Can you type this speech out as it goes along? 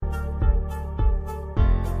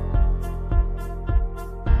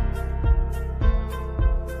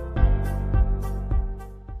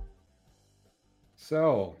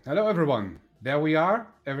So, hello everyone. There we are.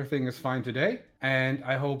 Everything is fine today. And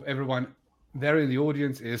I hope everyone there in the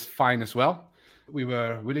audience is fine as well. We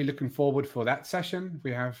were really looking forward for that session.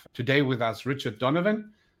 We have today with us Richard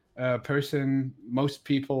Donovan, a person most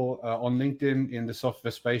people on LinkedIn in the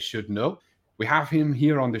software space should know. We have him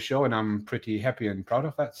here on the show, and I'm pretty happy and proud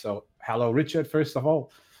of that. So, hello, Richard, first of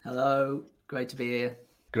all. Hello, great to be here.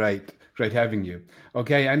 Great having you.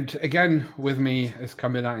 Okay, and again with me is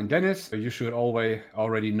Camilla and Dennis. You should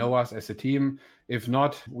already know us as a team. If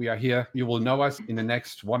not, we are here. You will know us in the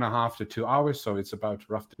next 1.5 to 2 hours. So it's about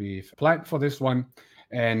roughly planned for this one.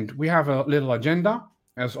 And we have a little agenda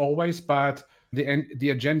as always, but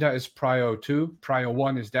the agenda is prior to. Prior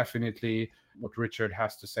one is definitely what Richard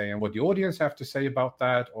has to say and what the audience have to say about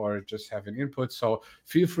that, or just have an input. So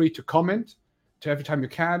feel free to comment to every time you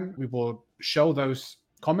can. We will show those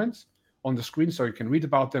comments on the screen so you can read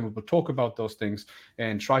about them. We will talk about those things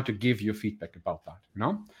and try to give you feedback about that.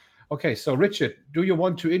 Okay, so Richard, do you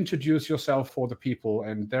want to introduce yourself for the people?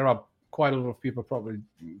 And there are quite a lot of people probably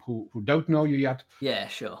who don't know you yet. Yeah,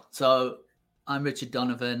 sure. So I'm Richard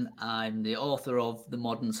Donovan. I'm the author of The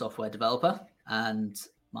Modern Software Developer, and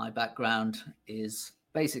my background is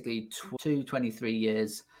basically 23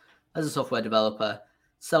 years as a software developer,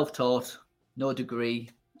 self-taught, no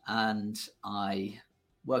degree, and I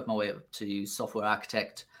worked my way up to software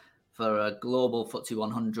architect for a global FTSE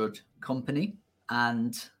 100 company.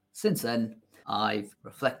 And since then, I've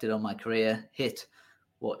reflected on my career, hit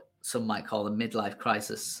what some might call a midlife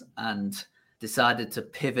crisis, and decided to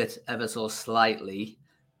pivot ever so slightly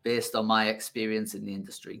based on my experience in the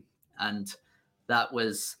industry. And that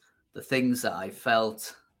was the things that I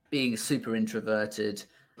felt, being super introverted,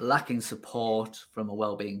 lacking support from a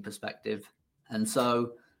well-being perspective. And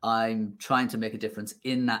so I'm trying to make a difference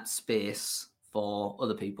in that space for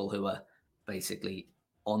other people who are basically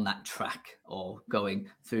on that track or going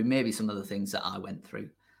through maybe some of the things that I went through.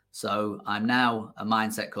 So I'm now a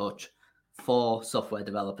mindset coach for software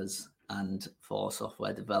developers and for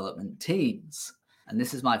software development teams. And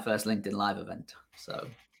this is my first LinkedIn Live event. So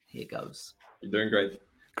here goes. You're doing great.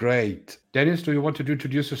 Great. Dennis, do you want to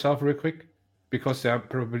introduce yourself real quick? Because there are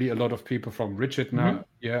probably a lot of people from Richard now.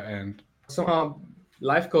 Yeah, and So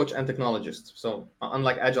life coach and technologist. So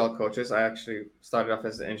unlike agile coaches, I actually started off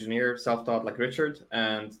as an engineer, self-taught like Richard,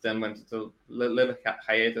 and then went into a little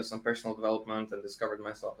hiatus on personal development and discovered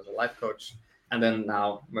myself as a life coach, and then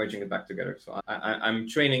now merging it back together. So I'm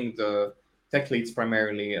training the tech leads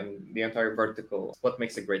primarily and the entire vertical. What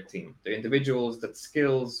makes a great team? The individuals, the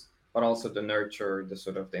skills, but also the nurture, the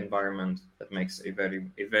sort of the environment that makes a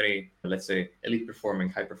very, let's say, elite performing,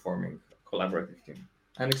 high performing, collaborative team.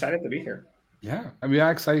 I'm excited to be here. Yeah, and we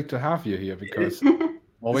are excited to have you here because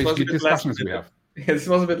always good discussions we have. This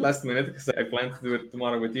was a bit last minute because I planned to do it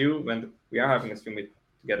tomorrow with you, when we are having a stream meet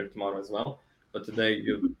together tomorrow as well. But today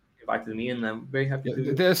you invited me, and I'm very happy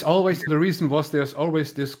to. There's always there's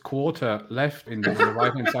always this quarter left in the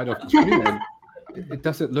right hand side of the screen. And it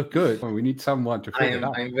doesn't look good. We need someone to fill it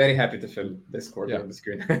out. I'm very happy to fill this quarter on the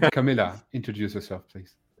screen. Camilla, introduce yourself,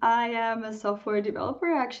 please. I am a software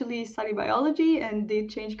developer. I actually study biology and did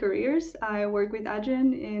change careers. I work with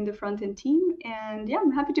Adyen in the front-end team, and yeah,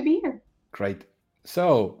 I'm happy to be here. Great.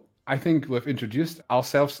 So I think we've introduced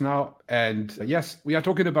ourselves now, and yes, we are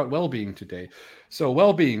talking about well-being today. So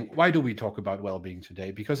well-being, why do we talk about well-being today?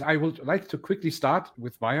 Because I would like to quickly start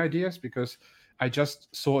with my ideas, because I just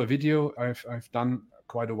saw a video I've done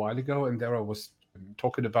quite a while ago, and there I was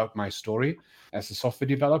talking about my story as a software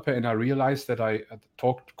developer, and I realized that I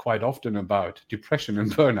talked quite often about depression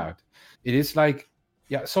and burnout. It is like,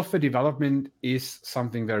 software development is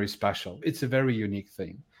something very special. It's a very unique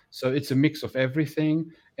thing. So it's a mix of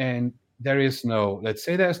everything, and there's no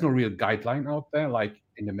real guideline out there like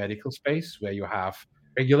in the medical space where you have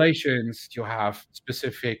regulations, you have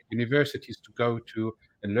specific universities to go to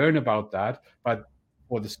and learn about that. But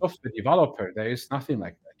for the software developer, there is nothing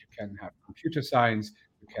like that. You can have computer science,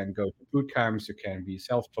 you can go to boot camps, you can be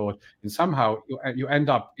self-taught, and somehow you end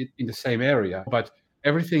up in the same area. But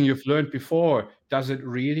everything you've learned before doesn't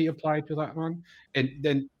really apply to that one. And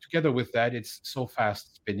then together with that, it's so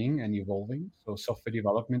fast spinning and evolving. So software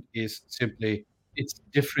development is simply, it's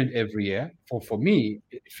different every year. For me,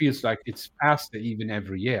 it feels like it's faster even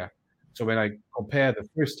every year. So when I compare the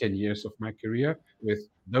first 10 years of my career with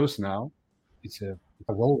those now, it's a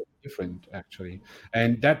role different actually.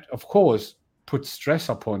 And that, of course, puts stress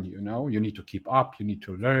upon you. You need to keep up, you need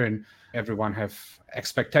to learn. Everyone have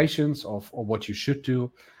expectations of what you should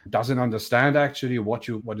do, doesn't understand actually what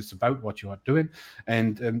it's about, what you are doing.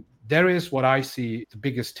 And there is what I see the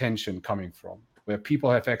biggest tension coming from. where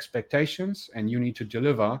people have expectations and you need to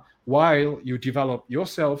deliver while you develop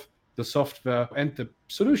yourself the software and the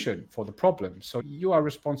solution for the problem. So you are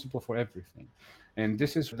responsible for everything. And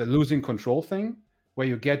this is the losing control thing, where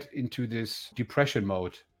you get into this depression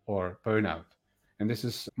mode or burnout. And this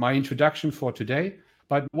is my introduction for today.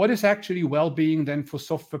 But what is actually well-being then for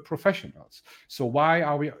software professionals? So why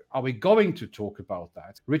are we going to talk about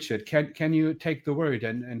that? Richard, can you take the word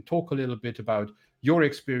and talk a little bit about your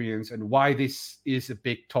experience and why this is a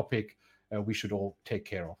big topic we should all take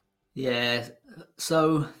care of? Yeah,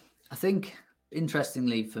 so I think,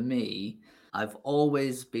 interestingly for me, I've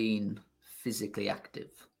always been physically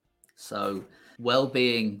active. So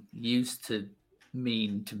well-being used to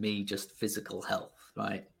mean to me just physical health,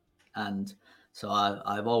 right? And so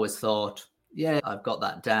I've always thought, yeah, I've got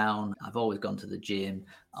that down. I've always gone to the gym.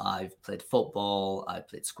 I've played football. I've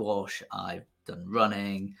played squash. I've done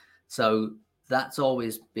running. So that's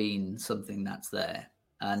always been something that's there.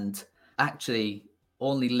 And actually,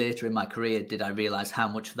 only later in my career did I realize how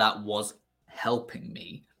much that was helping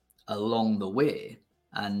me along the way.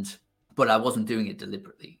 But I wasn't doing it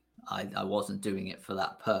deliberately. I wasn't doing it for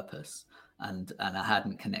that purpose. And I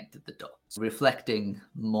hadn't connected the dots. Reflecting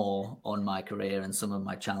more on my career and some of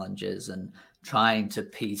my challenges and trying to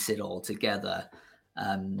piece it all together,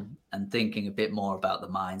 and thinking a bit more about the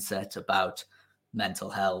mindset, about mental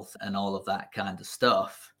health and all of that kind of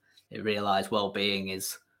stuff, I realized well-being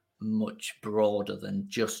is much broader than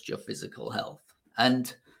just your physical health.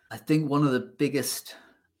 And I think one of the biggest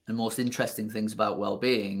and most interesting things about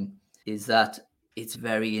well-being is that it's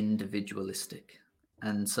very individualistic.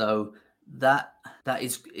 And so that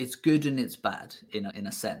is, it's good and it's bad in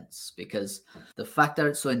a sense, because the fact that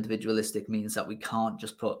it's so individualistic means that we can't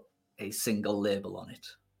just put a single label on it.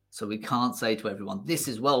 So we can't say to everyone, this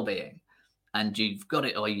is well-being and you've got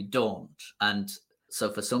it or you don't. And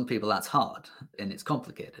so for some people that's hard and it's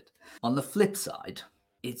complicated. On the flip side,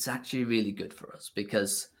 it's actually really good for us,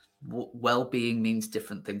 because well-being means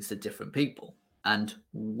different things to different people, and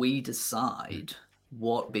we decide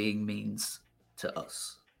what being means to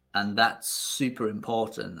us. And that's super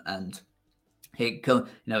important. And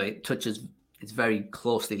it touches, it's very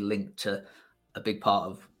closely linked to a big part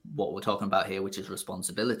of what we're talking about here, which is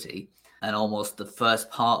responsibility. And almost the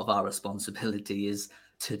first part of our responsibility is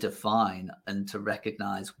to define and to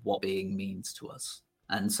recognize what being means to us.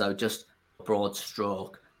 And so just a broad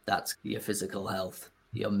stroke, that's your physical health,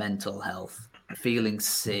 your mental health, feeling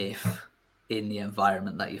safe in the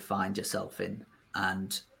environment that you find yourself in,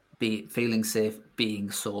 and feeling safe,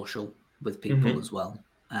 being social with people as well.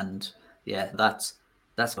 And yeah, that's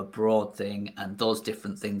a broad thing. And those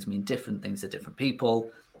different things mean different things to different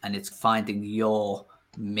people. And it's finding your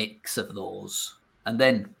mix of those and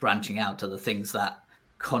then branching out to the things that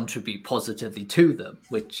contribute positively to them,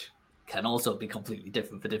 which can also be completely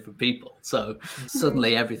different for different people. So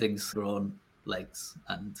suddenly everything's grown legs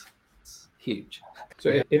and it's huge. So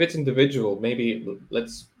if it's individual, maybe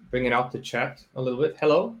let's bring it out to chat a little bit.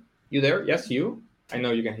 Hello, you there? Yes, you. I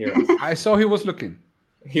know you can hear us. I saw he was looking.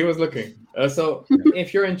 He was looking. So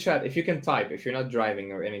if you're in chat, if you can type, if you're not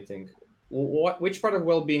driving or anything, which part of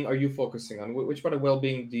well-being are you focusing on? Which part of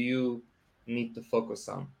well-being do you need to focus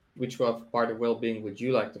on? Which part of well-being would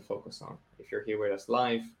you like to focus on? If you're here with us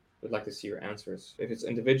live, we'd like to see your answers. If it's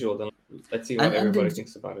individual, then let's see what everybody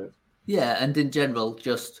thinks about it. Yeah, and in general,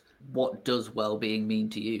 just what does well-being mean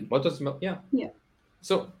to you? What does yeah.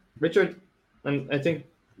 So Richard, and I think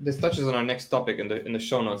this touches on our next topic in the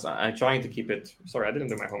show notes. I'm trying to keep it. Sorry, I didn't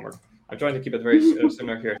do my homework. I'm trying to keep it very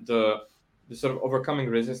similar here. The sort of overcoming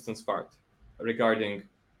resistance part regarding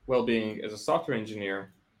well-being as a software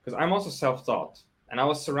engineer, because I'm also self-taught, and I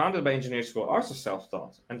was surrounded by engineers who are also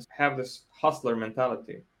self-taught and have this hustler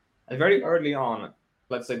mentality. And very early on,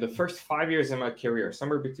 let's say the first 5 years in my career,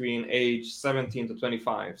 somewhere between age 17 to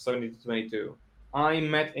 25, 17 to 22, I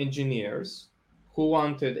met engineers who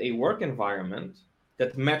wanted a work environment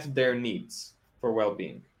that met their needs for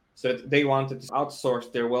well-being. So that they wanted to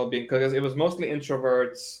outsource their well-being, because it was mostly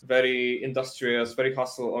introverts, very industrious, very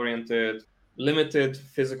hustle-oriented, limited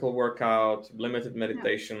physical workout, limited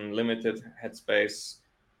meditation, limited headspace,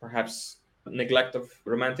 perhaps neglect of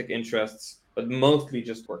romantic interests, but mostly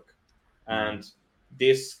just work. And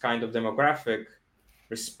this kind of demographic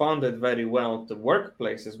responded very well to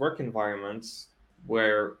workplaces, work environments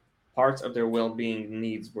where parts of their well-being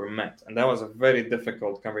needs were met. And that was a very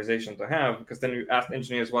difficult conversation to have, because then you asked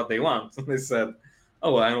engineers what they want. And they said,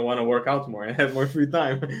 oh, well, I want to work out more and have more free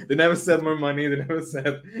time. They never said more money. They never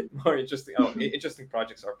said more interesting. Interesting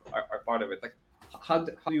projects are part of it. Like, how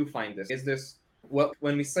do you find this? Is this Well,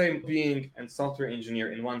 when we say being a software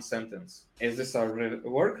engineer in one sentence, is this a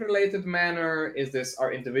work-related manner? Is this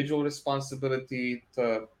our individual responsibility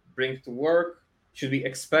to bring to work? Should we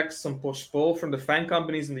expect some push-pull from the FAANG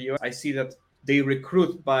companies in the US? I see that they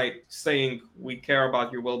recruit by saying, we care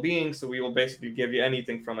about your well-being, so we will basically give you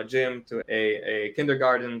anything from a gym to a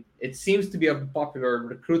kindergarten. It seems to be a popular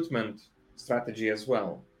recruitment strategy as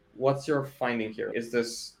well. What's your finding here? Is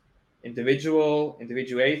this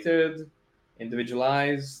individuated,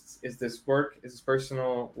 individualized? Is this work? Is this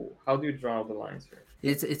personal? How do you draw the lines here?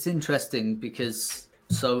 It's interesting because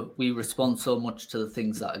so we respond so much to the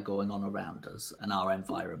things that are going on around us and our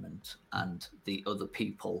environment and the other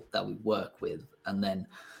people that we work with and then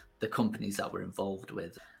the companies that we're involved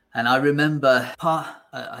with. And I remember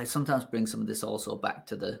I sometimes bring some of this also back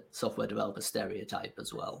to the software developer stereotype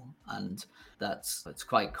as well. And it's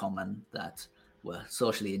quite common that we're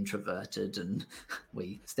socially introverted and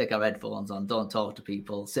we stick our headphones on, don't talk to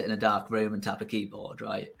people, sit in a dark room and tap a keyboard,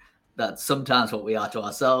 right? That's sometimes what we are to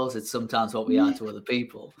ourselves. It's sometimes what we are to other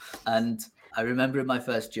people. And I remember in my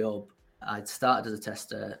first job, I'd started as a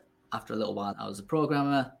tester. After a little while, I was a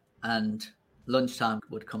programmer, and lunchtime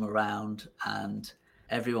would come around and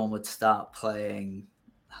everyone would start playing,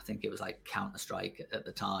 I think it was like Counter-Strike at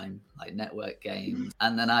the time, like network games.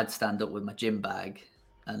 And then I'd stand up with my gym bag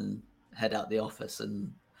and head out the office,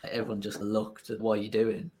 and everyone just looked at, what are you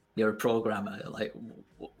doing? You're a programmer, like,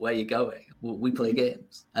 where are you going? We play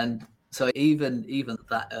games. And so even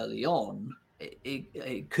that early on,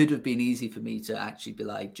 it could have been easy for me to actually be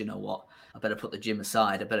like, do you know what? I better put the gym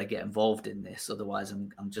aside. I better get involved in this. Otherwise,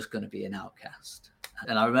 I'm just going to be an outcast.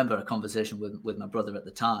 And I remember a conversation with my brother at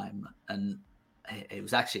the time, and it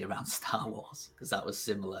was actually around Star Wars, because that was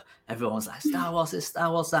similar. Everyone was like, Star Wars this,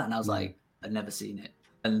 Star Wars that. And I was like, I'd never seen it.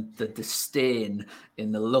 And the disdain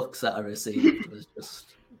in the looks that I received was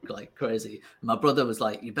just like crazy. My brother was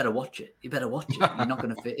like, you better watch it. You better watch it. You're not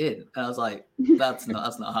going to fit in. And I was like, that's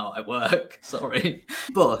not how I work. Sorry.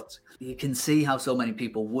 But you can see how so many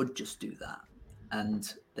people would just do that.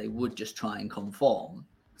 And they would just try and conform.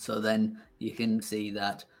 So then you can see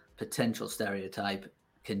that potential stereotype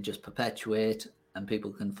can just perpetuate and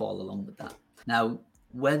people can fall along with that. Now,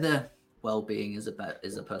 whether well-being is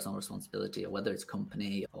a personal responsibility or whether it's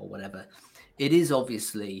company or whatever, it is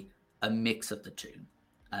obviously a mix of the two.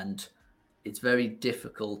 And it's very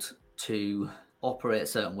difficult to operate a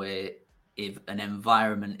certain way if an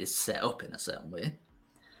environment is set up in a certain way.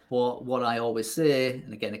 What I always say,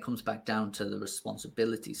 and again, it comes back down to the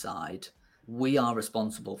responsibility side, we are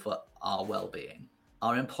responsible for our well-being.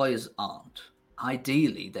 Our employers aren't.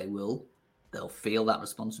 Ideally, they'll feel that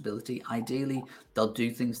responsibility. Ideally, they'll do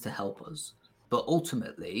things to help us. But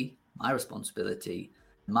ultimately, my responsibility,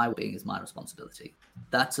 my well-being is my responsibility.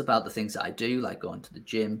 That's about the things that I do, like going to the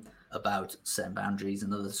gym, about setting boundaries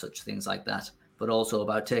and other such things like that, but also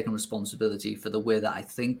about taking responsibility for the way that I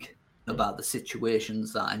think about the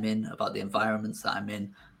situations that I'm in, about the environments that I'm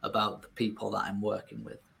in, about the people that I'm working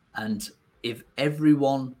with. And if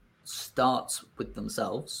everyone starts with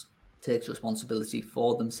themselves, takes responsibility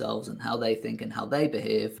for themselves and how they think and how they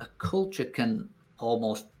behave, a culture can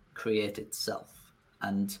almost create itself.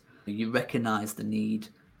 And you recognize the need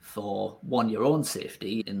for, one, your own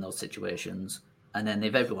safety in those situations. And then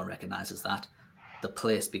if everyone recognizes that, the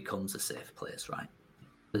place becomes a safe place, right?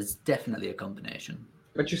 There's definitely a combination.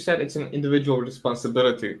 But you said it's an individual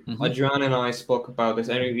responsibility. Mm-hmm. Adrian and I spoke about this,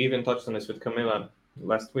 and we even touched on this with Camilla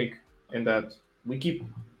last week, in that we keep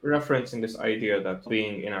referencing this idea that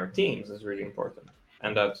being in our teams is really important,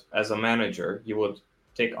 and that as a manager, you would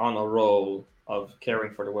take on a role of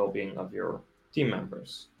caring for the well-being of your team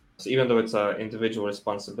members. So even though it's an individual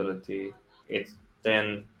responsibility, it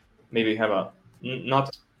then maybe have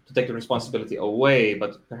not to take the responsibility away,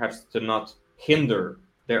 but perhaps to not hinder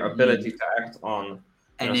their ability to act on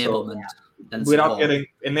enablement. And without getting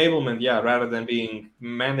enablement, rather than being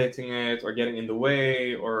mandating it or getting in the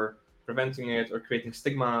way or preventing it or creating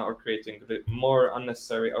stigma or creating more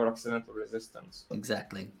unnecessary or accidental resistance.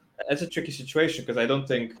 Exactly. It's a tricky situation, because I don't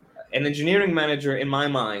think an engineering manager, in my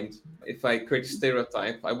mind, if I create a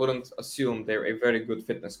stereotype, I wouldn't assume they're a very good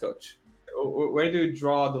fitness coach. Where do you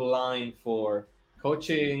draw the line for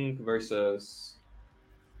coaching versus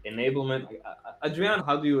enablement? Adrian,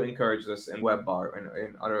 how do you encourage this in WebBar and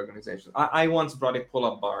in other organizations? I once brought a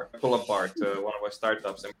pull-up bar to one of our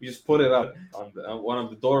startups, and we just put it up on one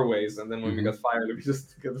of the doorways, and then when we got fired, we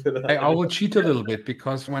just took it out. I will cheat a little bit,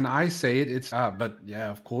 because when I say it, it's but yeah,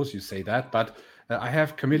 of course you say that, but I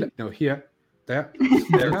have Camilla here, there,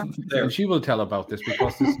 and she will tell about this,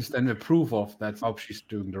 because this is then a proof of that's how she's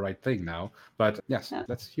doing the right thing now. But yes,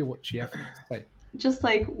 let's hear what she has to say. just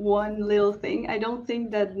like one little thing, I don't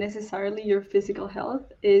think that necessarily your physical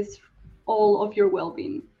health is all of your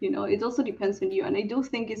well-being. It also depends on you, and I do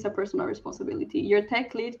think it's a personal responsibility. Your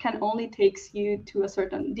tech lead can only takes you to a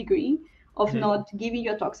certain degree of not giving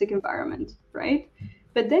you a toxic environment, right?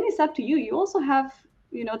 But then it's up to you. You also have,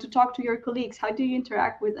 to talk to your colleagues. How do you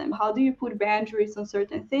interact with them? How do you put boundaries on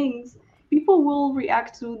certain things? People will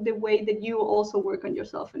react to the way that you also work on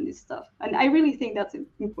yourself and this stuff, and I really think that's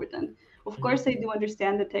important. Of course, I do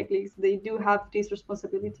understand the tech leads. They do have this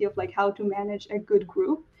responsibility of like how to manage a good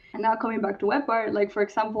group. And now coming back to WebBar, like for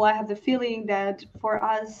example, I have the feeling that for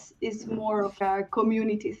us it's more of a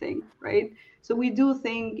community thing, right? So we do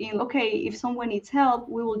think in, okay, if someone needs help,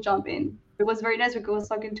 we will jump in. It was very nice because I was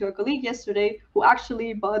talking to a colleague yesterday who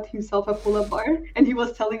actually bought himself a pull-up bar, and he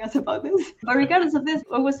was telling us about this. But regardless of this,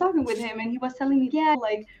 I was talking with him and he was telling me, yeah,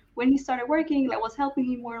 like when he started working, I was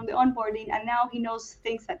helping him more on the onboarding, and now he knows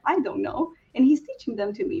things that I don't know, and he's teaching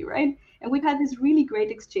them to me, right? And we've had this really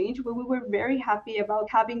great exchange where we were very happy about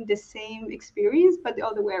having the same experience, but the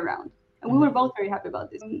other way around. And we were both very happy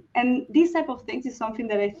about this. And these type of things is something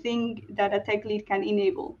that I think that a tech lead can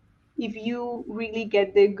enable. If you really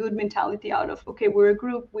get the good mentality out of, okay, we're a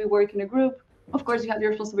group, we work in a group. Of course, you have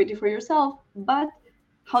your responsibility for yourself, but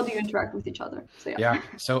how do you interact with each other? So Yeah.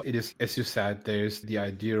 So it is, as you said, there's the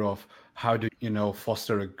idea of how do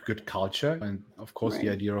foster a good culture, and of course the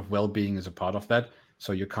idea of well-being is a part of that.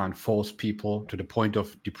 So you can't force people to the point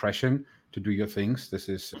of depression to do your things. This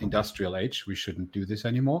is industrial age. We shouldn't do this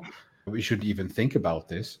anymore. We shouldn't even think about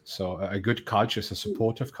this. So a good culture is a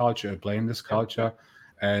supportive culture, a blameless culture,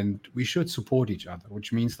 and we should support each other,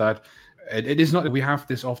 which means that it is not, we have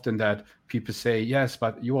this often that people say, yes,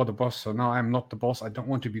 but you are the boss. So now I'm not the boss. I don't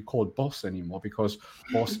want to be called boss anymore, because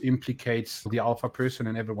boss implicates the alpha person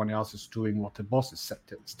and everyone else is doing what the boss is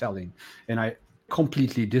telling. And I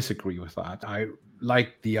completely disagree with that. I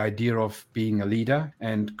like the idea of being a leader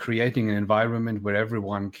and creating an environment where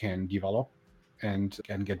everyone can develop and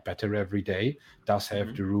can get better every day, does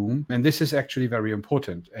have the room. And this is actually very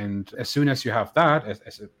important. And as soon as you have that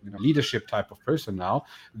as a leadership type of person now,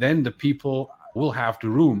 then the people will have the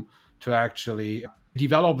room to actually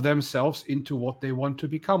develop themselves into what they want to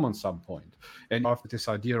become on some point. And after this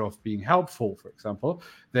idea of being helpful, for example,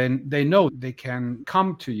 then they know they can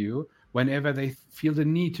come to you whenever they feel the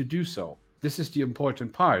need to do so. This is the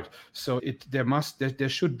important part. So there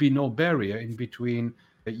should be no barrier in between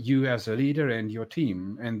you as a leader and your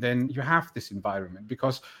team, and then you have this environment,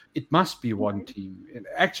 because it must be one team. And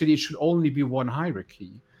actually, it should only be one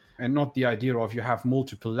hierarchy, and not the idea of you have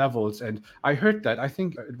multiple levels. And I heard that, I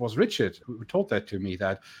think it was Richard who told that to me,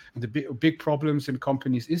 that the big problems in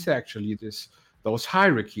companies is actually those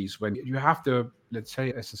hierarchies, when you have let's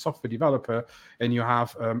say, as a software developer, and you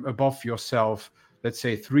have above yourself, let's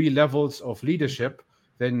say, 3 levels of leadership,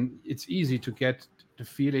 then it's easy to get the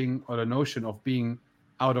feeling or the notion of being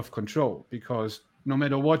out of control, because no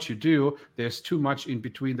matter what you do, there's too much in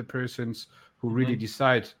between the persons who really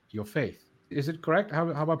decide your fate. Is it correct?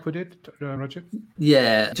 How I put it, Roger?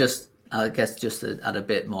 Yeah, I guess just to add a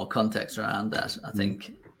bit more context around that, I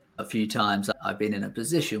think a few times I've been in a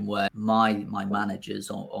position where my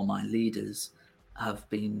managers or my leaders have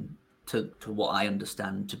been, to what I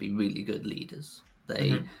understand to be really good leaders.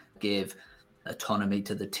 They give autonomy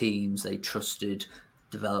to the teams. They trusted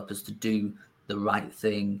developers to do the right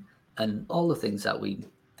thing, and all the things that we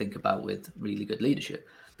think about with really good leadership.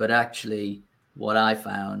 But actually, what I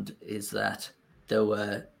found is that there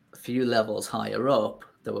were a few levels higher up,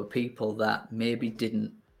 there were people that maybe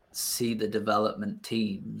didn't see the development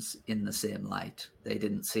teams in the same light. They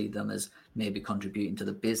didn't see them as maybe contributing to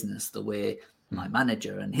the business the way my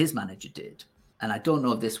manager and his manager did. And I don't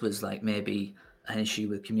know if this was like maybe an issue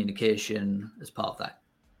with communication as part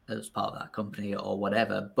of that company or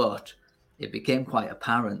whatever, but it became quite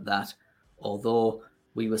apparent that although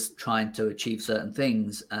we were trying to achieve certain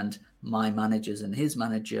things and my managers and his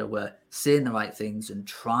manager were saying the right things and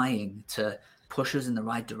trying to push us in the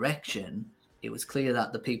right direction, it was clear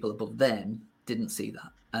that the people above them didn't see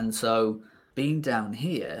that. And so being down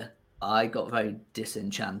here, I got very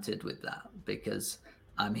disenchanted with that, because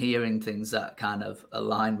I'm hearing things that kind of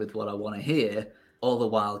align with what I want to hear, all the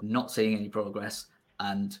while not seeing any progress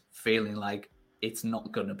and feeling like it's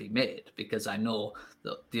not going to be made, because I know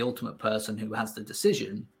that the ultimate person who has the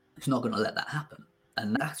decision is not going to let that happen.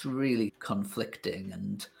 And that's really conflicting.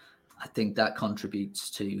 And I think that contributes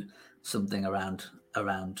to something around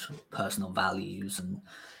personal values and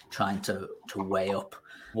trying to weigh up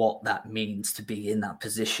what that means to be in that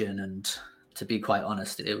position. And to be quite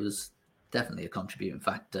honest, it was definitely a contributing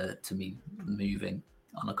factor to me moving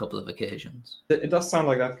on a couple of occasions. It does sound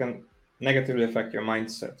like that can negatively affect your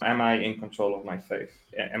mindset. Am I in control of my faith?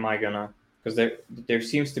 Am I gonna, because there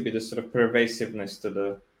seems to be this sort of pervasiveness to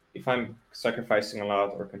the, if I'm sacrificing a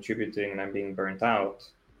lot or contributing and I'm being burnt out,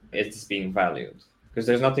 it's being valued. Because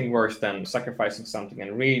there's nothing worse than sacrificing something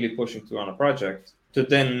and really pushing through on a project to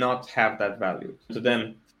then not have that value, to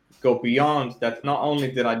then go beyond that. Not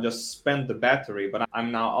only did I just spend the battery, but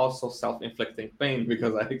I'm now also self-inflicting pain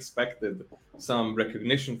because I expected some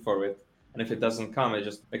recognition for it. And if it doesn't come, it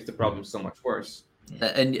just makes the problem so much worse.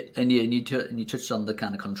 And you touched on the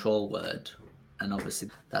kind of control word, and obviously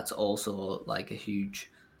that's also like a huge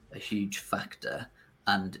factor,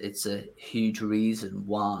 and it's a huge reason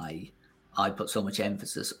why I put so much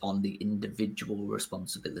emphasis on the individual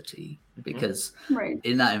responsibility, because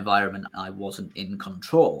in that environment I wasn't in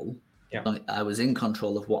control. I was in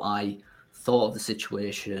control of what I thought of the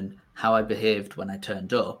situation, how I behaved when I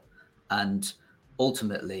turned up, and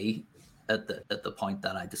ultimately at the point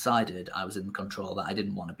that I decided I was in control, that I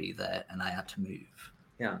didn't want to be there and I had to move.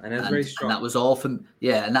 Yeah, and it's very strong. And that was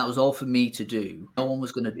all for me to do. No one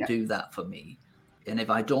was going to do that for me. And if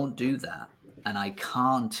I don't do that and I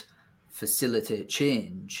can't facilitate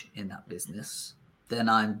change in that business, then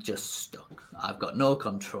I'm just stuck. I've got no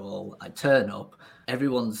control. I turn up,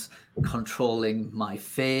 everyone's controlling my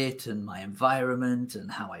fate and my environment and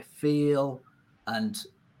how I feel. And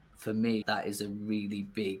for me, that is a really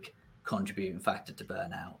big contributing factor to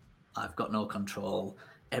burnout. I've got no control.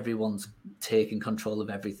 Everyone's taking control of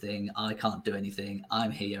everything. I can't do anything. I'm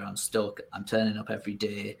here. I'm stuck. I'm turning up every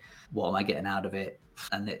day. What am I getting out of it?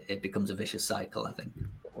 And it becomes a vicious cycle, I think.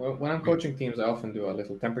 Well, when I'm coaching teams, I often do a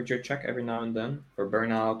little temperature check every now and then for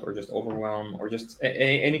burnout or just overwhelm or just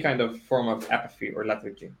any kind of form of apathy or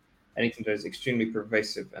lethargy. Anything that is extremely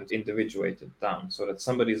pervasive and individuated down, so that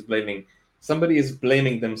somebody is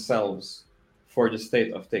blaming themselves for the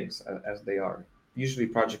state of things as they are, usually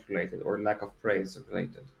project related or lack of praise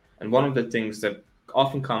related. And one of the things that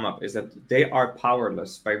often come up is that they are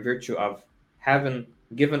powerless by virtue of having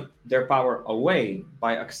given their power away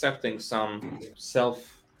by accepting some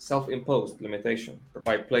self-imposed limitation,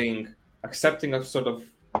 by accepting a sort of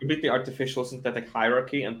completely artificial synthetic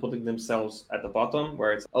hierarchy and putting themselves at the bottom,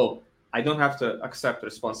 where it's, oh, I don't have to accept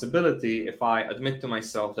responsibility if I admit to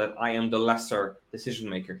myself that I am the lesser decision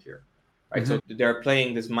maker here. Right. Mm-hmm. So they're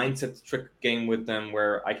playing this mindset trick game with them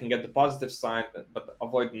where I can get the positive side, but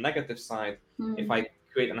avoid the negative side. Mm-hmm. If I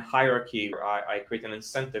create a hierarchy, or I create an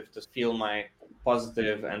incentive to feel my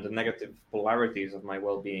positive and the negative polarities of my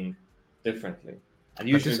well-being differently. And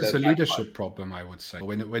usually this is a leadership problem, I would say.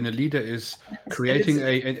 When a leader is creating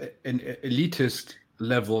an elitist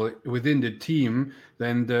level within the team,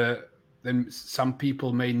 then some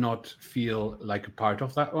people may not feel like a part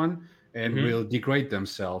of that one and will degrade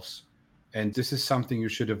themselves. And this is something you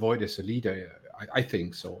should avoid as a leader. I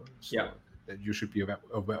think so. Yeah. That you should be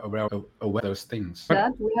aware of those things.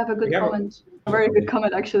 That we have a good comment. A very good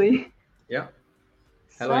comment, actually. Yeah.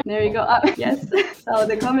 Hello. So, there you go. Yes. So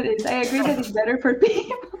the comment is, I agree that it's better for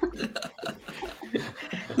people.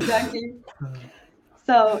 Exactly.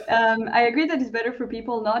 So I agree that it's better for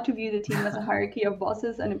people not to view the team as a hierarchy of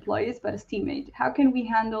bosses and employees, but as teammates. How can we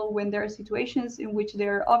handle when there are situations in which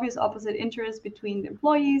there are obvious opposite interests between the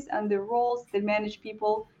employees and the roles that manage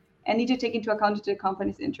people and need to take into account the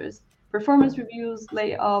company's interests? Performance reviews,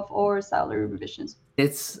 layoff, or salary revisions.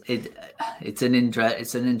 It's an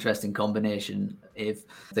interesting combination if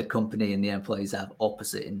the company and the employees have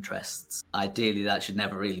opposite interests. Ideally, that should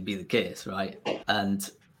never really be the case, right?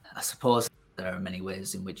 And I suppose there are many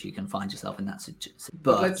ways in which you can find yourself in that situation.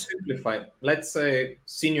 But let's simplify. Let's say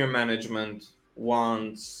senior management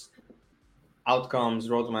wants outcomes,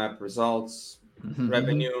 roadmap, results,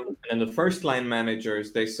 revenue, and the first line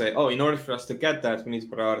managers, they say, oh, in order for us to get that, we need to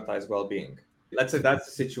prioritize well-being. Let's say that's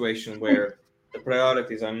a situation where the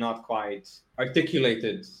priorities are not quite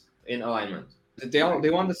articulated in alignment. They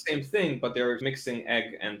want the same thing, but they're mixing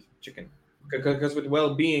egg and chicken. Because with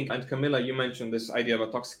well-being, and Camilla, you mentioned this idea of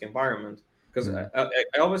a toxic environment. Because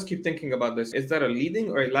I always keep thinking about this. Is that a leading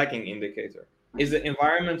or a lagging indicator? Is the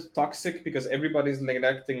environment toxic because everybody's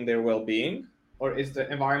neglecting their well-being? Or is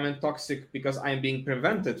the environment toxic because I'm being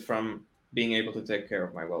prevented from being able to take care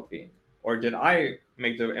of my well-being? Or did I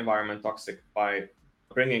make the environment toxic by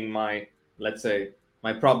bringing my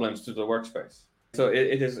problems to the workspace? So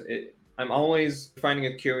I'm always finding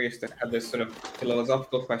it curious to have this sort of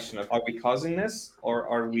philosophical question of, are we causing this or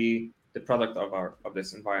are we the product of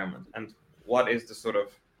this environment? And what is the sort of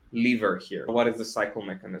lever here? What is the cycle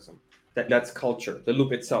mechanism? That's culture. The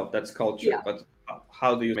loop itself, that's culture. Yeah. But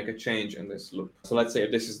how do you make a change in this loop? So let's say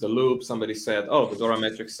if this is the loop, somebody said, oh, the Dora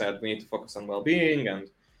metric said we need to focus on well-being and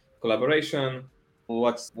collaboration.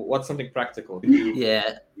 What's something practical?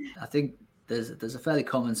 Yeah, I think there's a fairly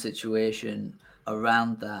common situation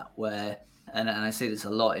around that where, and I see this a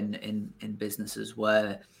lot in businesses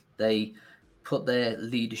where they put their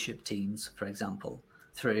leadership teams, for example,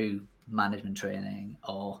 through management training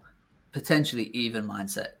or potentially even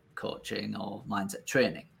mindset coaching or mindset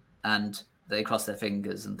training, and they cross their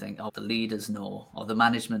fingers and think, oh, the leaders know or the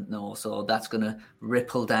management know, so that's going to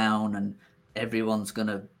ripple down and everyone's going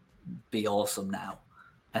to be awesome now.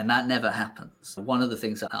 And that never happens. One of the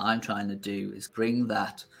things that I'm trying to do is bring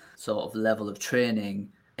that sort of level of training,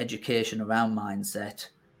 education around mindset,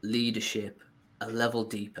 leadership, a level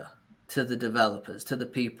deeper to the developers, to the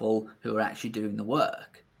people who are actually doing the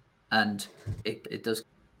work. And it does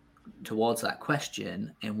towards that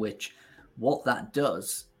question in which what that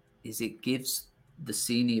does is it gives the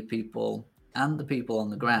senior people and the people on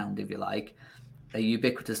the ground, if you like, a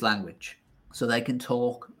ubiquitous language. So they can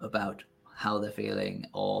talk about how they're feeling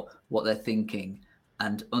or what they're thinking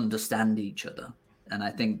and understand each other. And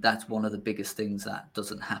I think that's one of the biggest things that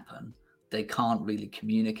doesn't happen. They can't really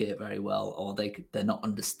communicate very well, or they're not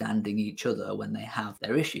understanding each other when they have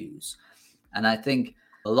their issues. And I think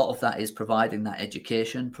a lot of that is providing that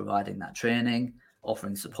education, providing that training,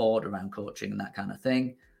 offering support around coaching and that kind of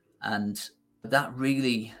thing. And that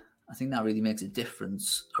really, I think that really makes a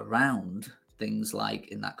difference around things like,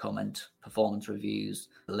 in that comment, performance reviews,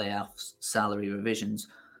 layoffs, salary revisions.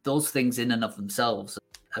 Those things in and of themselves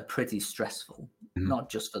are pretty stressful, not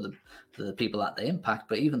just for the people that they impact,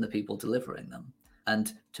 but even the people delivering them.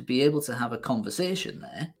 And to be able to have a conversation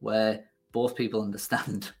there where both people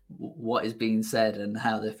understand what is being said and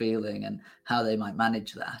how they're feeling and how they might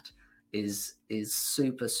manage that is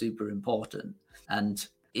super, super important. And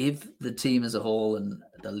if the team as a whole and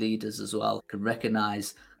the leaders as well can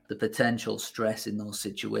recognize the potential stress in those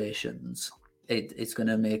situations, it's going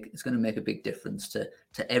to make a big difference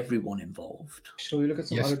to everyone involved. Shall we look at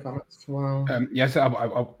some other comments as well? Yes,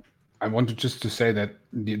 I wanted just to say that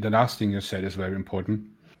the last thing you said is very important.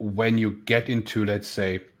 When you get into, let's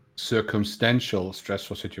say, circumstantial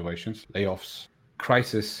stressful situations, layoffs,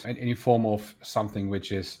 crisis, and any form of something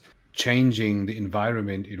which is changing the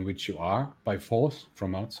environment in which you are by force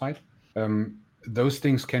from outside, those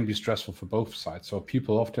things can be stressful for both sides. So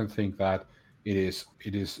people often think that it is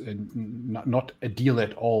not a deal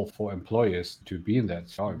at all for employers to be in that.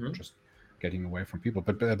 So just getting away from people.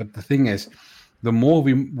 But the thing is, the more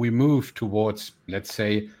we move towards, let's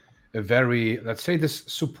say this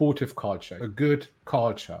supportive culture, a good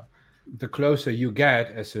culture, the closer you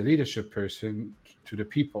get as a leadership person to the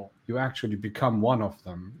people, you actually become one of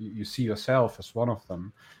them. You see yourself as one of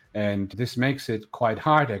them. And this makes it quite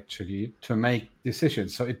hard, actually, to make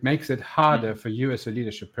decisions. So it makes it harder for you as a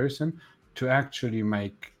leadership person to actually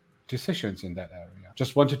make decisions in that area.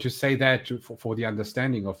 Just wanted to say that for the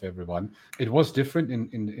understanding of everyone. It was different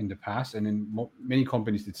in the past, and in many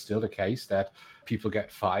companies it's still the case that people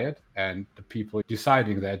get fired, and the people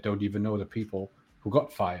deciding that don't even know the people who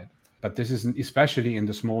got fired. But this isn't, especially in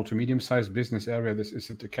the small to medium-sized business area, this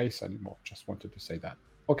isn't the case anymore. Just wanted to say that.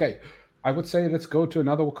 Okay. I would say let's go to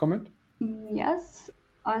another comment. Yes,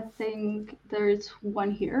 I think there is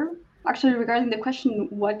one here. Actually, regarding the question,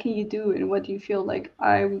 what can you do and what do you feel like?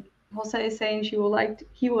 Jose is saying he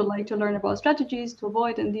would like to learn about strategies to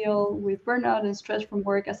avoid and deal with burnout and stress from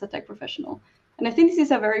work as a tech professional. And I think this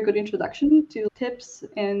is a very good introduction to tips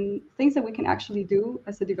and things that we can actually do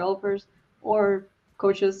as the developers or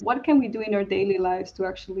coaches. What can we do in our daily lives to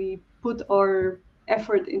actually put our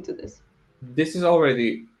effort into this? This is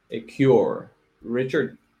already a cure.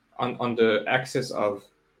 Richard, on the axis of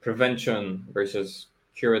prevention versus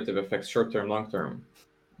curative effects, short-term, long-term,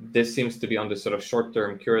 this seems to be on the sort of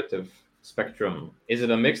short-term curative spectrum. Is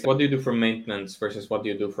it a mix? What do you do for maintenance versus what do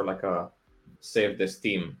you do for like a save this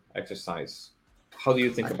team exercise? How do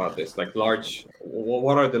you think about this? Like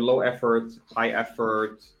what are the low effort, high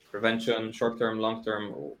effort, prevention, short-term,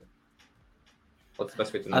 long-term? What's the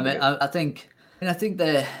best way to navigate? I think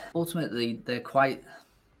they're ultimately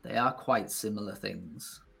they are quite similar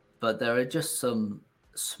things, but there are just some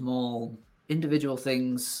small individual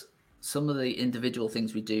things. Some of the individual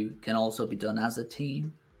things we do can also be done as a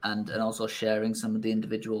team, and also sharing some of the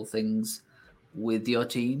individual things with your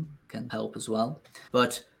team can help as well.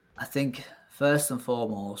 But I think first and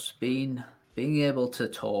foremost, being able to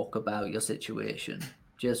talk about your situation,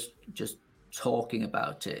 just talking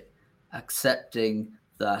about it, accepting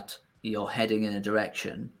that you're heading in a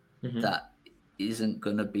direction that isn't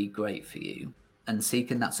going to be great for you, and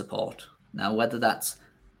seeking that support. Now, whether that's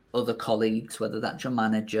other colleagues, whether that's your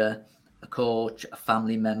manager, a coach, a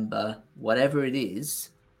family member, whatever it is,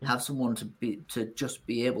 have someone to just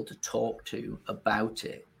be able to talk to about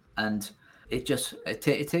it, and it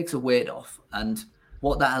takes a weight off. And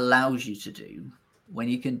what that allows you to do, when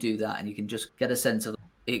you can do that and you can just get a sense of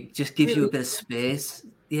it, just gives you a bit of space.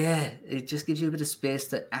 Yeah, it just gives you a bit of space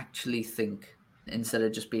to actually think, instead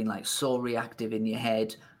of just being like so reactive in your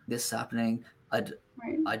head. This is happening. I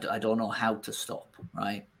don't know how to stop,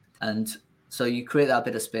 right? And so you create that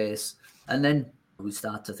bit of space, and then we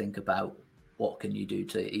start to think about what can you do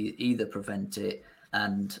to either prevent it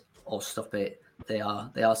or stop it. They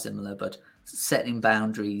are similar, but setting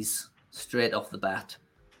boundaries straight off the bat,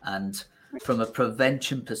 and from a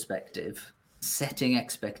prevention perspective, setting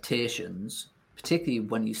expectations, particularly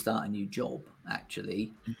when you start a new job.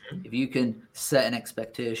 Actually, if you can set an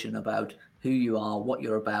expectation about who you are, what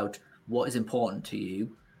you're about, what is important to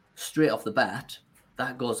you, straight off the bat,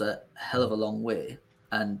 that goes a hell of a long way.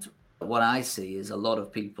 And what I see is a lot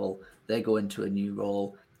of people, they go into a new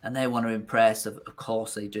role and they want to impress, of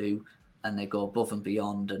course they do, and they go above and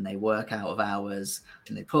beyond, and they work out of hours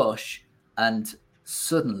and they push, and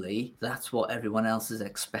suddenly that's what everyone else is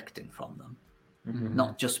expecting from them. Mm-hmm.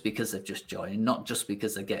 Not just because they've just joined, not just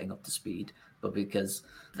because they're getting up to speed, but because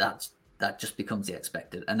that just becomes the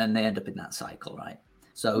expected, and then they end up in that cycle, right?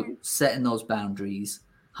 So setting those boundaries,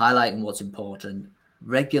 highlighting what's important,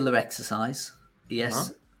 regular exercise.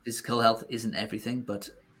 Yes, physical health isn't everything, but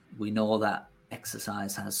we know that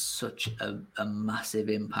exercise has such a massive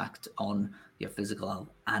impact on your physical health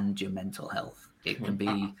and your mental health. It can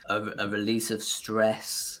be a release of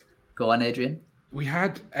stress. Go on, Adrian. We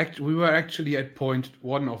were actually at point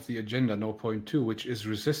 1 of the agenda, no point 2, which is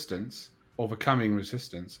resistance, overcoming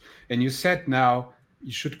resistance. And you said now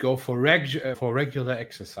you should go for regular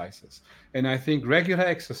exercises. And I think regular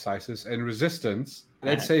exercises and resistance,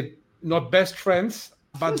 let's say not best friends,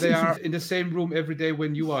 but they are in the same room every day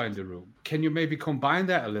when you are in the room. Can you maybe combine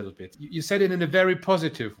that a little bit? You said it in a very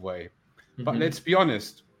positive way, but let's be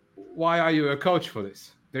honest. Why are you a coach for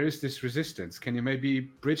this? There is this resistance. Can you maybe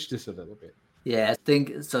bridge this a little bit? Yeah,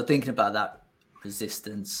 thinking about that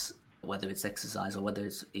resistance, whether it's exercise or whether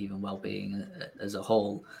it's even well-being as a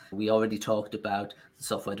whole, we already talked about the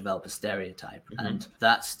software developer stereotype. And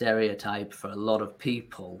that stereotype for a lot of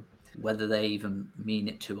people, whether they even mean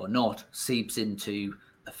it to or not, seeps into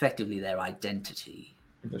effectively their identity.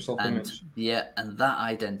 Their self-image. And that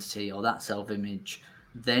identity or that self-image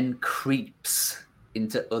then creeps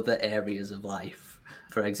into other areas of life.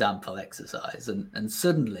 For example, exercise. And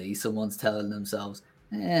suddenly someone's telling themselves,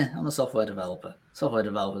 I'm a software developer. Software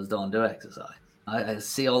developers don't do exercise. I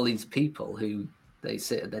see all these people who they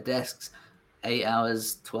sit at their desks 8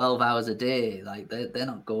 hours, 12 hours a day. Like they're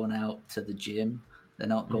not going out to the gym. They're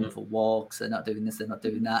not going for walks. They're not doing this. They're not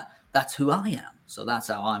doing that. That's who I am. So that's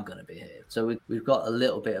how I'm going to behave. So we've got a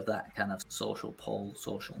little bit of that kind of social pull,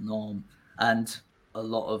 social norm. And a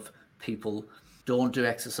lot of people don't do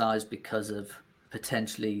exercise because of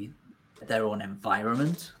potentially their own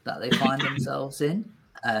environment that they find themselves in.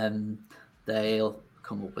 They'll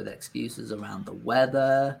come up with excuses around the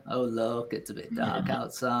weather. Oh, look, it's a bit dark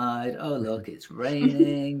outside. Oh, look, it's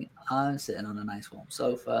raining. I'm sitting on a nice warm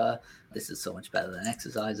sofa. This is so much better than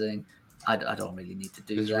exercising. I don't really need to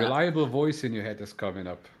do that. This reliable voice in your head is coming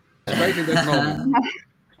up. Right in that moment.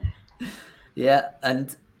 Yeah,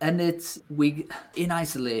 and it's in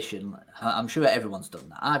isolation. I'm sure everyone's done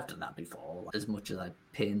that. I've done that before, as much as it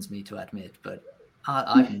pains me to admit, but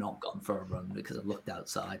I've not gone for a run because I've looked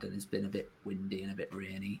outside and it's been a bit windy and a bit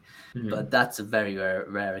rainy. But that's a very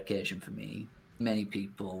rare occasion for me. Many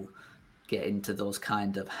people get into those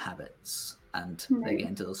kind of habits, and they get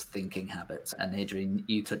into those thinking habits. And Adrian,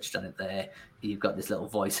 you touched on it there. You've got this little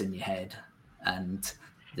voice in your head, and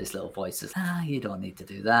this little voice says, you don't need to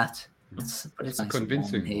do that. But it's nice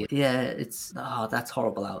convincing. Here. Yeah, it's that's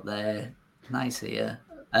horrible out there. Nice here,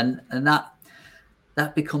 and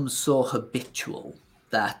that becomes so habitual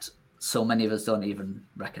that so many of us don't even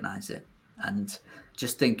recognize it. And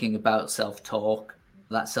just thinking about self-talk,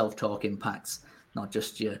 that self-talk impacts not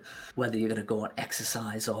just whether you're going to go and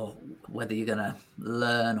exercise, or whether you're going to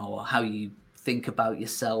learn, or how you think about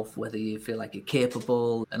yourself, whether you feel like you're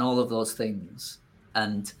capable, and all of those things.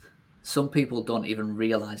 And some people don't even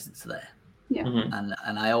realize it's there. Yeah.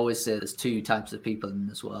 And I always say there's two types of people in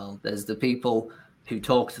this world. There's the people who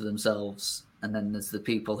talk to themselves, and then there's the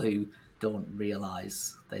people who don't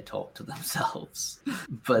realize they talk to themselves.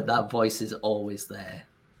 But that voice is always there.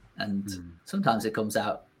 And sometimes it comes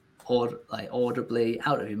out audibly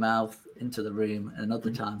out of your mouth into the room, and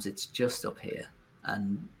other times it's just up here.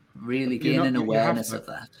 And really gaining awareness of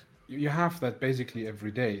that. You have that basically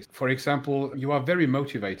every day. For example, you are very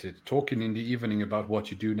motivated talking in the evening about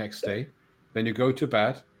what you do next day. Then you go to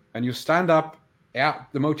bed and you stand up, yeah,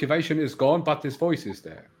 the motivation is gone, but this voice is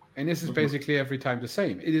there. And this is basically every time the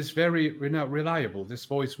same. It is very reliable. This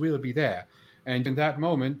voice will be there. And in that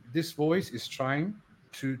moment, this voice is trying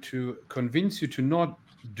to convince you to not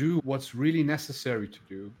do what's really necessary to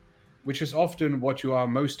do, which is often what you are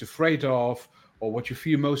most afraid of or what you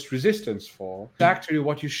feel most resistance for. It's actually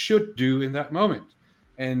what you should do in that moment.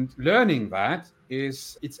 And learning that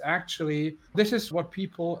this is what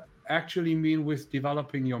people actually mean with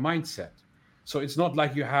developing your mindset. So it's not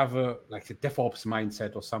like you have a DevOps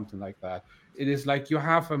mindset or something like that. It is like you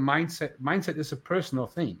have a mindset. Mindset is a personal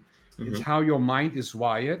thing. It's how your mind is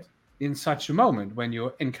wired in such a moment when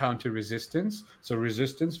you encounter resistance. So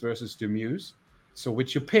resistance versus the muse. So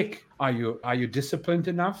which you pick. Are you disciplined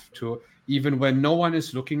enough to, even when no one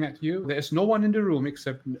is looking at you, there's no one in the room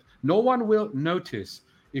except no one will notice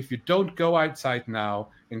if you don't go outside now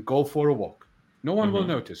and go for a walk. No one will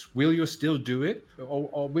notice. Will you still do it,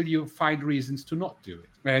 or will you find reasons to not do it?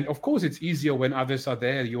 And of course, it's easier when others are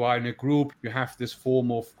there. You are in a group, you have this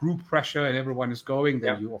form of group pressure and everyone is going,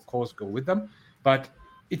 then you, of course, go with them. But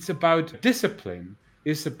it's about discipline.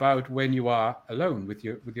 It's about when you are alone with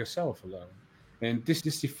yourself alone. And this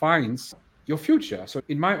defines your future. So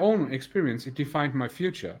in my own experience, it defined my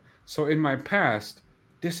future. So in my past,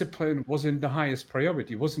 discipline wasn't the highest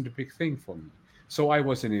priority, wasn't a big thing for me. So I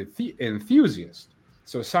was an enthusiast.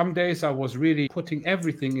 So some days I was really putting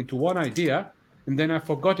everything into one idea, and then I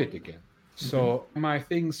forgot it again. So my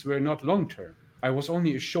things were not long-term. I was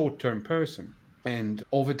only a short-term person. And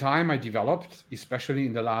over time I developed, especially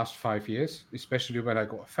in the last 5 years, especially when I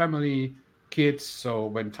got a family, kids. So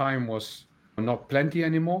when time was not plenty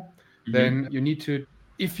anymore, then you need to,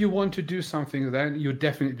 if you want to do something, then you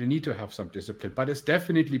definitely need to have some discipline. But it's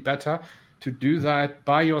definitely better to do that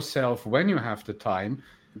by yourself when you have the time.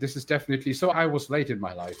 This is definitely, so I was late in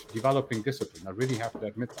my life developing discipline. I really have to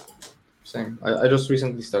admit that. Same. I just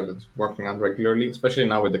recently started working out regularly, especially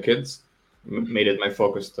now with the kids. Made it my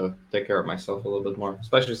focus to take care of myself a little bit more,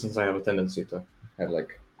 especially since I have a tendency to have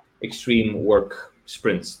like extreme work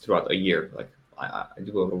sprints throughout a year. Like I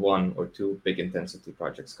do over 1 or 2 big intensity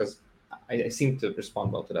projects because I seem to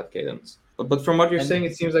respond well to that cadence. But from what you're saying,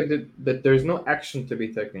 it seems like that there's no action to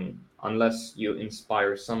be taken unless you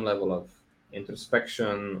inspire some level of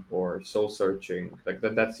introspection or soul searching. Like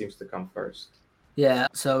that seems to come first. Yeah.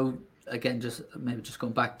 So again, just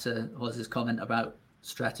going back to Jos's comment about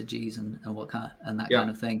strategies and what kind and that kind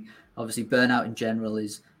of thing. Obviously, burnout in general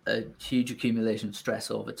is a huge accumulation of stress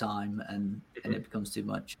over time, and it becomes too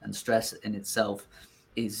much. And stress in itself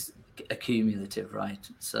is accumulative, right?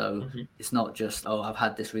 So it's not just, oh, I've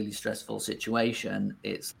had this really stressful situation.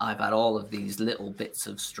 It's I've had all of these little bits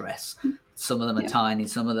of stress. Some of them are tiny,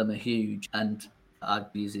 some of them are huge. And I'd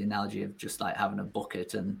use the analogy of just like having a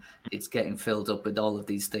bucket, and it's getting filled up with all of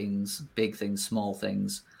these things, big things, small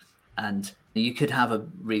things. And you could have a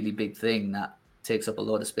really big thing that takes up a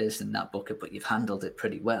lot of space in that bucket, but you've handled it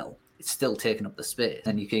pretty well. It's still taking up the space.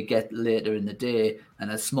 And you could get later in the day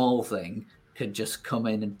and a small thing could just come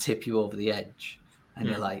in and tip you over the edge. And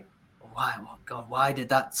you're like, why did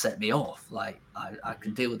that set me off? Like, I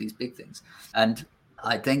can deal with these big things. And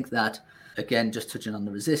I think that, again, just touching on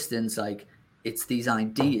the resistance, like it's these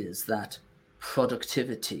ideas that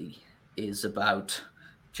productivity is about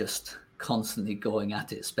just constantly going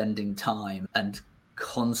at it, spending time and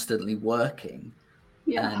constantly working.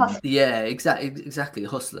 Exactly,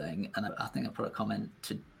 hustling. And I think I put a comment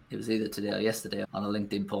it was either today or yesterday on a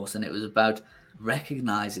LinkedIn post, and it was about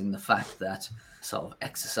recognizing the fact that sort of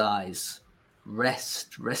exercise,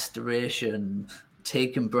 rest, restoration,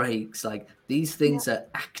 taking breaks, like these things are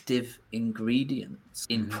active ingredients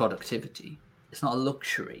in productivity. It's not a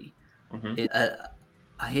luxury.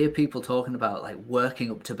 I hear people talking about like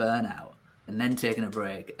working up to burnout and then taking a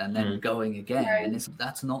break and then going again. And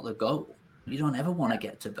that's not the goal. You don't ever want to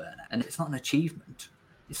get to burnout. And it's not an achievement.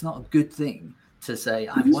 It's not a good thing to say,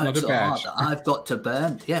 I've worked so hard that I've got to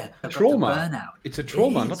burn. Burnout. It's a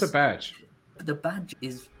trauma, not a badge. The badge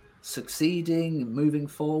is succeeding, moving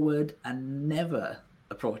forward, and never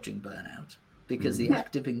approaching burnout, because the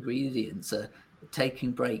active ingredients are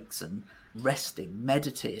taking breaks and resting,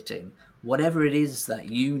 meditating, whatever it is that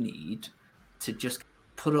you need to just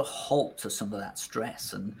put a halt to some of that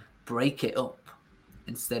stress and break it up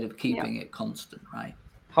instead of keeping it constant, right?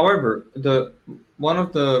 However, one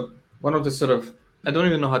of the sort of, I don't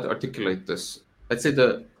even know how to articulate this. Let's say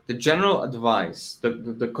the general advice,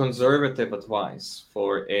 the conservative advice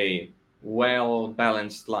for a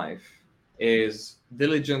well-balanced life is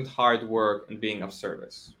diligent hard work and being of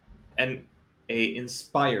service, and a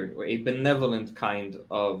inspired or a benevolent kind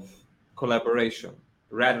of collaboration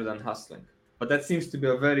rather than hustling. But that seems to be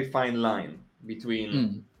a very fine line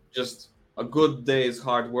between just a good day's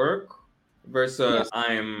hard work versus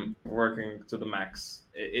I'm working to the max.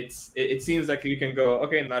 It seems like you can go,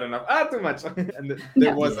 okay, not enough, too much, and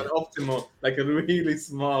there was an optimal, like a really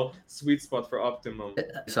small sweet spot for optimum.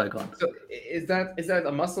 Sorry, go on. So is that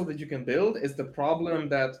a muscle that you can build? Is the problem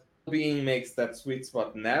that being makes that sweet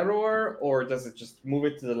spot narrower, or does it just move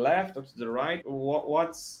it to the left or to the right?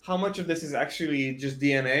 How much of this is actually just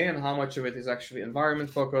DNA and how much of it is actually environment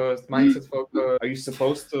focused, mindset focused? Are you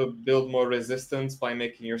supposed to build more resistance by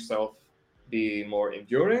making yourself be more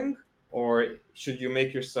enduring, or should you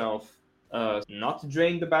make yourself not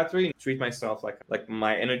drain the battery? Treat myself like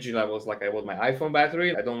my energy levels like I would my iPhone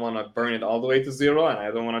battery. I don't want to burn it all the way to 0, and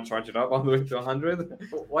I don't want to charge it up all the way to 100.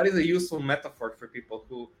 What is a useful metaphor for people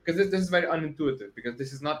who, because this is very unintuitive, because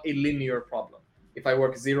this is not a linear problem. If I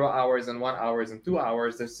work 0 hours and 1 hour and 2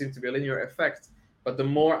 hours, there seems to be a linear effect. But the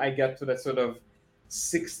more I get to that sort of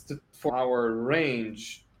 6 to 4 hour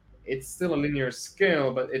range, it's still a linear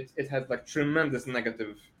scale, but it has like tremendous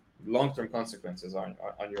negative long-term consequences on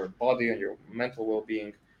your body and your mental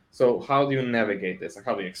well-being. So how do you navigate this? Like,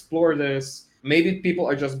 how do you explore this? Maybe people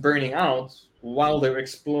are just burning out while they're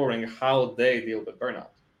exploring how they deal with burnout.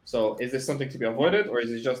 So is this something to be avoided, or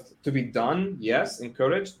is it just to be done? Yes,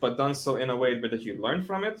 encouraged, but done so in a way that you learn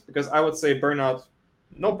from it. Because I would say burnout,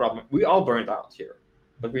 no problem. We all burned out here,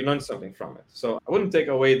 but we learned something from it. So I wouldn't take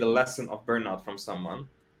away the lesson of burnout from someone.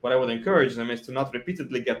 What I would encourage them is to not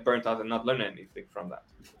repeatedly get burnt out and not learn anything from that.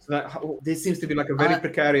 So this seems to be like a very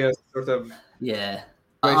precarious sort of... Yeah,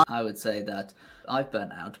 I would say that I've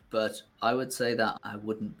burnt out, but I would say that I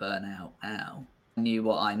wouldn't burn out now. I knew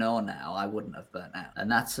what I know now, I wouldn't have burnt out.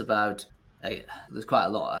 And that's about, there's quite a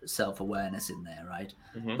lot of self-awareness in there, right?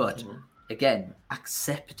 But again,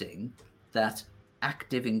 accepting that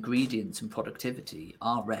active ingredients in productivity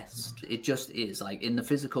are rest. It just is. Like in the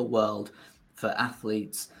physical world, for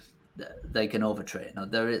athletes, they can overtrain,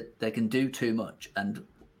 or they can do too much, and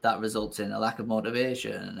that results in a lack of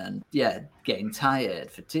motivation and getting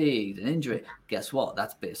tired, fatigued, and injury. Guess what?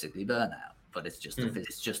 That's basically burnout, but it's just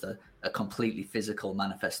a completely physical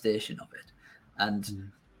manifestation of it.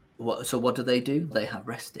 And what do? They have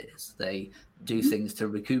rest days. They do things to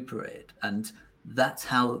recuperate, and that's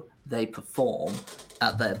how they perform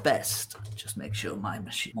at their best. Just make sure my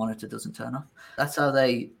monitor doesn't turn off. That's how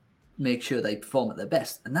they make sure they perform at their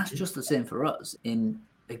best. And that's just the same for us in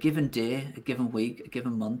a given day, a given week, a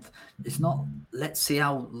given month. It's not, let's see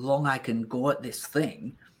how long I can go at this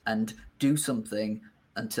thing and do something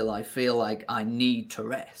until I feel like I need to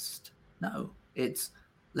rest. No, it's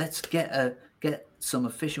let's get some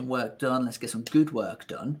efficient work done. Let's get some good work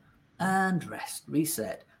done and rest,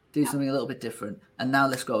 reset, do something a little bit different. And now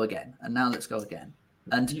let's go again. And now let's go again.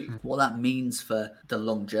 And what that means for the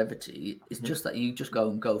longevity is just that you just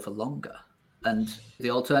go for longer. And the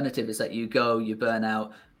alternative is that you burn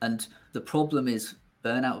out. And the problem is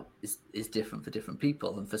burnout is different for different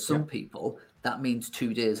people. And for some people, that means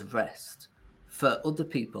 2 days of rest. For other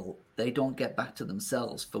people, they don't get back to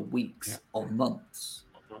themselves for weeks or months.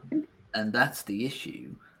 And that's the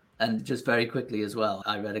issue. And just very quickly as well,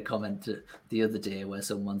 I read a comment the other day where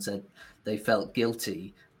someone said they felt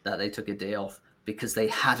guilty that they took a day off because they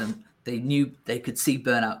knew they could see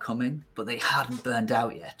burnout coming, but they hadn't burned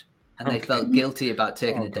out yet. And they felt guilty about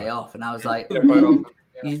taking a day off. And I was like,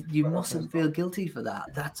 you mustn't feel guilty for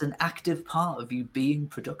that. That's an active part of you being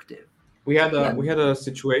productive. We had a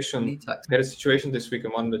situation this week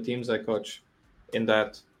in one of the teams I coach, in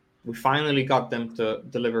that we finally got them to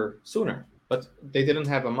deliver sooner, but they didn't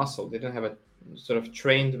have a muscle. They didn't have a sort of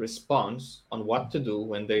trained response on what to do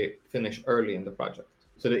when they finish early in the project.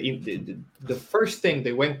 So the first thing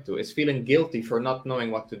they went to is feeling guilty for not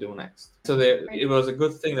knowing what to do next. So it was a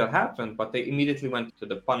good thing that happened, but they immediately went to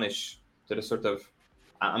the sort of,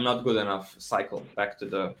 I'm not good enough cycle, back to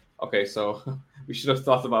the, okay, so we should have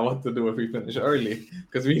thought about what to do if we finish early,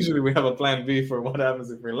 because usually we have a plan B for what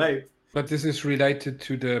happens if we're late. But this is related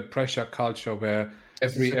to the pressure culture where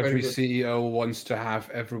every CEO wants to have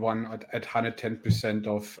everyone at 110%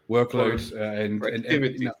 of workload and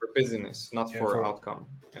activity for business, not for outcome.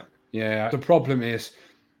 Yeah. The problem is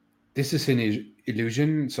this is an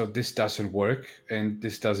illusion. So this doesn't work, and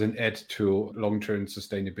this doesn't add to long-term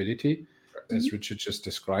sustainability, as Richard just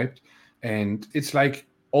described. And it's like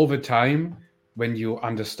over time, when you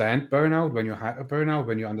understand burnout, when you have a burnout,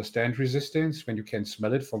 when you understand resistance, when you can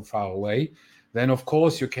smell it from far away, then of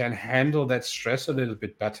course you can handle that stress a little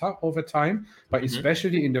bit better over time. But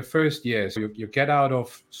especially in the first years, you get out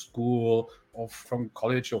of school or from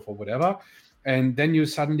college or for whatever, and then you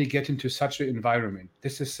suddenly get into such an environment.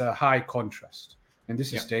 This is a high contrast. And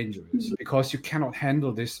this is dangerous because you cannot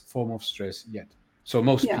handle this form of stress yet. So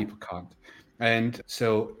most people can't. And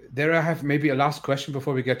so there I have maybe a last question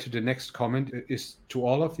before we get to the next comment is to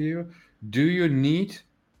all of you. Do you need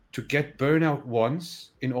to get burnout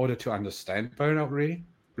once in order to understand burnout, really?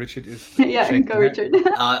 Richard is go Richard.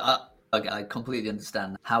 I completely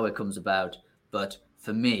understand how it comes about, but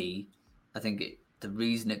for me, I think the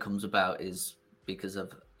reason it comes about is because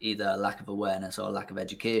of either a lack of awareness or a lack of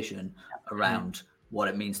education around what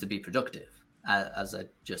it means to be productive. As I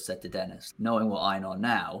just said to Dennis, knowing what I know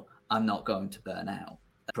now, I'm not going to burn out,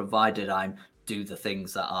 provided I do the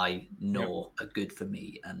things that I know are good for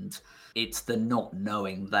me. And it's the not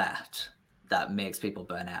knowing that makes people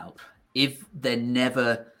burn out. If they're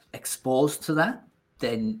never exposed to that,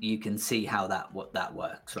 then you can see how that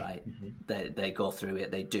works, right? They go through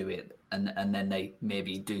it, they do it, and then they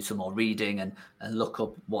maybe do some more reading and look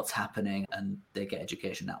up what's happening, and they get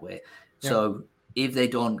education that way. So if they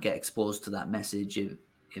don't get exposed to that message, if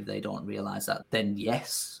they don't realize that, then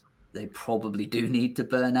yes, they probably do need to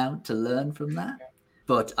burn out to learn from that.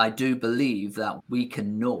 But I do believe that we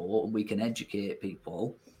can educate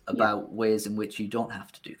people about ways in which you don't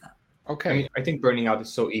have to do that. Okay. I mean, I think burning out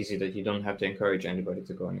is so easy that you don't have to encourage anybody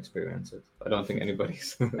to go and experience it. I don't think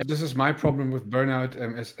anybody's. This is my problem with burnout,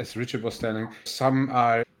 as Richard was telling. Some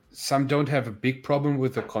don't have a big problem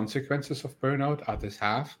with the consequences of burnout, others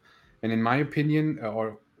have. And in my opinion,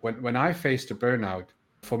 or when I faced a burnout,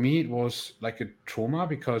 for me, it was like a trauma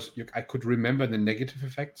because I could remember the negative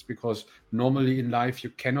effects, because normally in life, you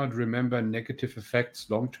cannot remember negative effects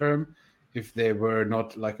long-term if they were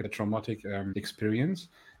not like a traumatic experience.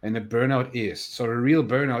 And a burnout is. So a real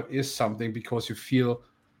burnout is something because you feel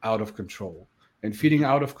out of control. And feeling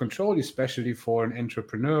out of control, especially for an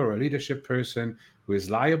entrepreneur or a leadership person who is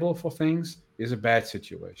liable for things, is a bad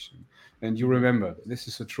situation. And you remember, this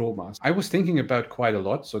is a trauma. I was thinking about quite a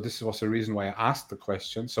lot. So this was the reason why I asked the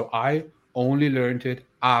question. So I only learned it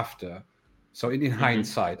after. So in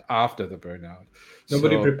hindsight, after the burnout.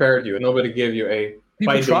 Nobody prepared you. Nobody gave you a...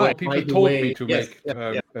 People told me to make...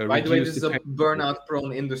 By the way, this is a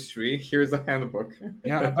burnout-prone industry. Here's a handbook.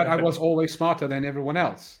 But I was always smarter than everyone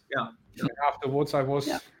else. Yeah. And afterwards, I was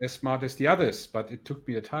as smart as the others, but it took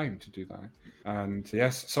me a time to do that. And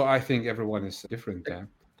yes, so I think everyone is different there.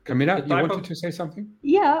 Camilla, you wanted to say something?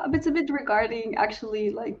 Yeah, it's a bit regarding actually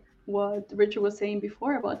like what Richard was saying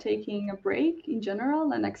before about taking a break in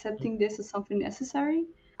general and accepting this as something necessary.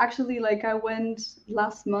 Actually, like I went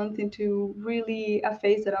last month into really a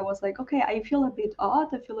phase that I was like, okay, I feel a bit odd.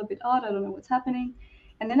 I don't know what's happening.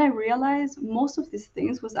 And then I realized most of these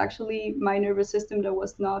things was actually my nervous system that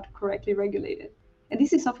was not correctly regulated. And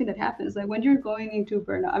this is something that happens. Like when you're going into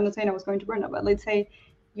burnout, I'm not saying I was going to burnout, but let's say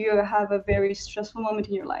you have a very stressful moment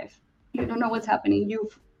in your life. You don't know what's happening.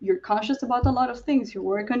 You're conscious about a lot of things. You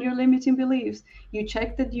work on your limiting beliefs. You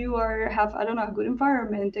check that you have a good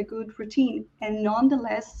environment, a good routine, and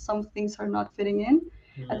nonetheless, some things are not fitting in.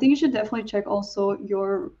 I think you should definitely check also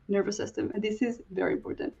your nervous system. And this is very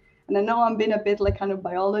important. And I know I'm being a bit like kind of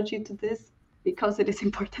biology to this because it is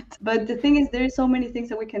important. But the thing is, there are so many things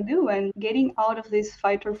that we can do. And getting out of this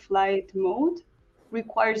fight or flight mode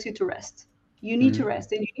requires you to rest. You need to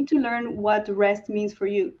rest, and you need to learn what rest means for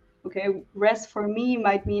you. Okay, rest for me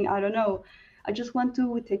might mean, I don't know, I just want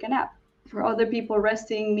to take a nap. For other people,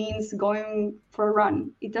 resting means going for a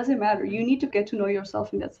run. It doesn't matter. You need to get to know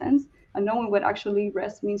yourself in that sense and knowing what actually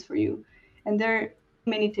rest means for you. And there are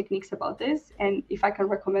many techniques about this. And if I can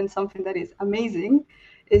recommend something that is amazing,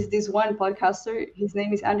 is this one podcaster. His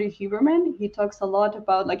name is Andrew Huberman. He talks a lot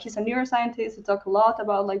about, like, he's a neuroscientist. He talks a lot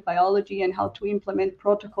about like biology and how to implement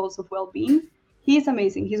protocols of well-being. He's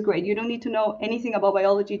amazing. He's great. You don't need to know anything about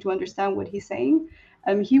biology to understand what he's saying.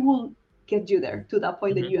 He will get you there to that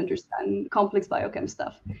point that you understand complex biochem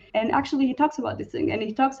stuff. And actually, he talks about this thing, and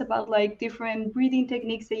he talks about like different breathing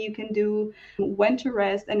techniques that you can do, when to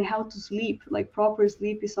rest, and how to sleep. Like proper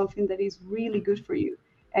sleep is something that is really good for you.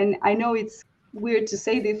 And I know it's weird to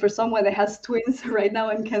say this for someone that has twins right now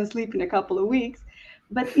and can sleep in a couple of weeks.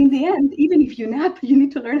 But in the end, even if you nap, you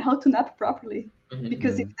need to learn how to nap properly.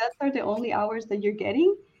 Because if that are the only hours that you're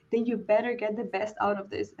getting, then you better get the best out of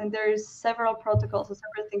this. And there's several protocols or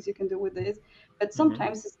several things you can do with this. But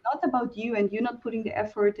sometimes it's not about you and you not putting the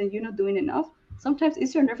effort and you not doing enough. Sometimes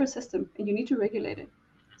it's your nervous system and you need to regulate it.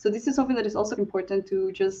 So this is something that is also important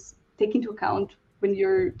to just take into account when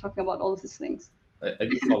you're talking about all of these things. I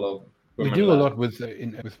do follow. We do a lot with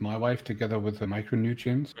my wife together with the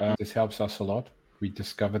micronutrients. This helps us a lot. We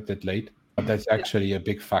discovered that late. But that's actually a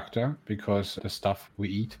big factor because the stuff we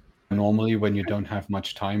eat normally when you don't have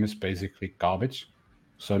much time is basically garbage.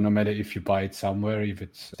 So no matter if you buy it somewhere,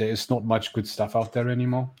 there is not much good stuff out there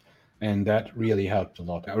anymore. And that really helped a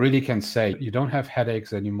lot. I really can say you don't have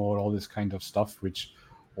headaches anymore, all this kind of stuff, which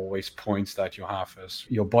always points that you have as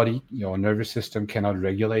your body, your nervous system cannot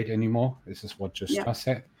regulate anymore. This is what just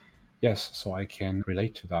said. Yes, so I can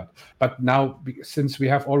relate to that. But now, since we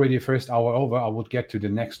have already the first hour over, I would get to the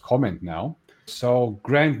next comment now. So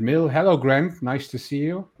Grant Mill, hello Grant, nice to see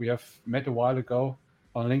you. We have met a while ago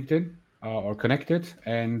on LinkedIn or connected,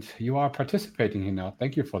 and you are participating here now.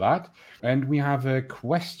 Thank you for that. And we have a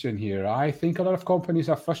question here. I think a lot of companies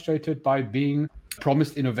are frustrated by being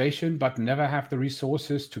promised innovation, but never have the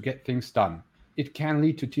resources to get things done. It can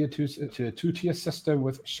lead to a two-tier system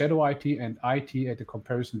with shadow IT and IT at a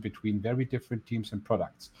comparison between very different teams and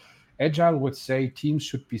products. Agile would say teams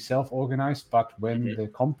should be self-organized, but when the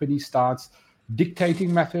company starts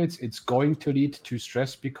dictating methods, it's going to lead to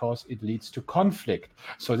stress because it leads to conflict.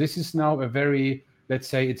 So this is now a very, let's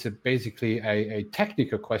say it's basically a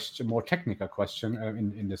technical question, more technical question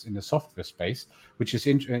in the software space, which is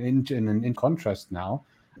in contrast now.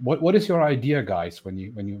 What is your idea, guys, when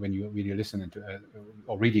you really listen to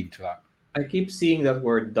or reading to that? I keep seeing that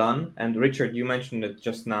word done, and Richard, you mentioned it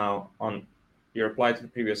just now on your reply to the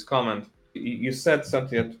previous comment. You said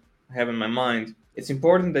something that I have in my mind. It's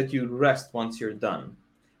important that you rest once you're done.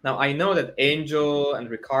 Now, I know that Angel and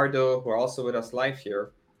Ricardo, who are also with us live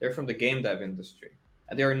here, they're from the game dev industry.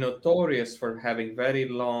 And they are notorious for having very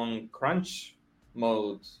long crunch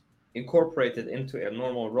mode incorporated into a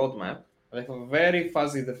normal roadmap. They have a very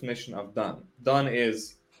fuzzy definition of done. Done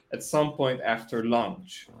is at some point after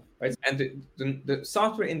launch, right? And the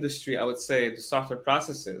software industry, I would say, the software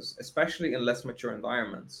processes, especially in less mature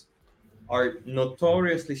environments, are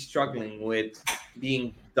notoriously struggling with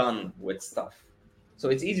being done with stuff. So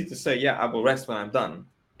it's easy to say, yeah, I will rest when I'm done.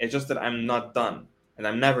 It's just that I'm not done, and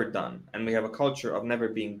I'm never done. And we have a culture of never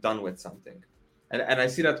being done with something. And I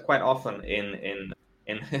see that quite often in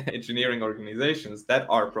engineering organizations that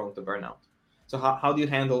are prone to burnout. So how do you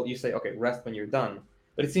handle, you say, okay, rest when you're done.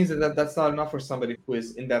 But it seems that that's not enough for somebody who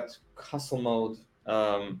is in that hustle mode,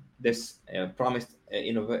 promised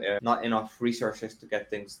not enough resources to get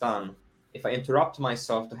things done. If I interrupt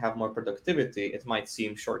myself to have more productivity, it might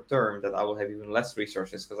seem short term that I will have even less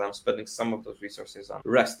resources because I'm spending some of those resources on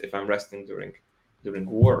rest if I'm resting during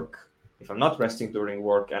work. If I'm not resting during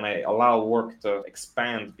work and I allow work to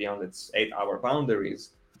expand beyond its 8-hour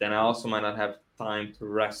boundaries, then I also might not have time to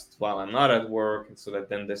rest while I'm not at work. And so that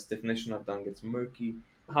then this definition of done gets murky.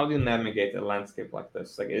 How do you navigate a landscape like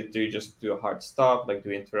this? Like, do you just do a hard stop? Like,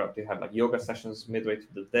 do you interrupt? Do you have like yoga sessions midway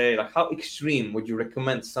through the day? Like, how extreme would you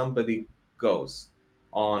recommend somebody goes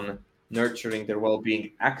on nurturing their well-being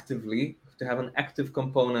actively to have an active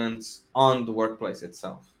component on the workplace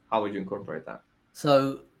itself? How would you incorporate that?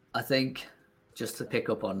 So I think just to pick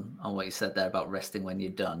up on what you said there about resting when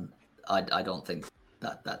you're done, I don't think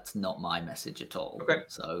that's not my message at all. Okay.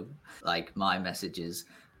 So like my message is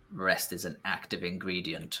rest is an active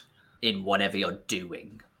ingredient in whatever you're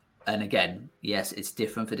doing. And again, yes, it's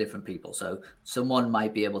different for different people. So someone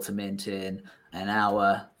might be able to maintain an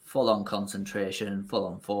hour full on concentration, full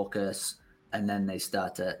on focus, and then they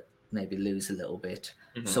start to maybe lose a little bit.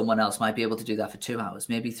 Mm-hmm. Someone else might be able to do that for 2 hours,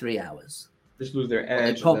 maybe 3 hours. Just lose their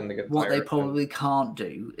edge and then they get tired. What they probably can't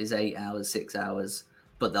do is 8 hours, 6 hours,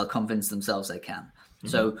 but they'll convince themselves they can. Mm-hmm.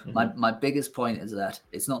 So my biggest point is that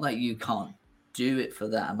it's not that you can't do it for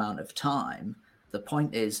that amount of time. The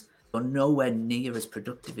point is you're nowhere near as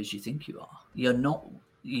productive as you think you are. You're not.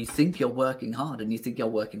 You think you're working hard and you think you're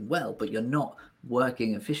working well, but you're not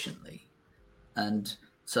working efficiently. And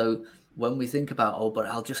so when we think about, but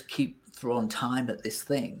I'll just keep throwing time at this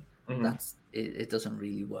thing, it doesn't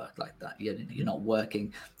really work like that. You're not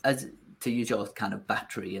working, as to use your kind of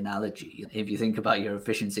battery analogy. If you think about your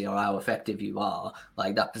efficiency or how effective you are,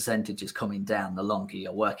 like that percentage is coming down the longer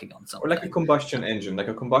you're working on something. Or like a combustion engine. Like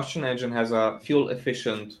a combustion engine has a fuel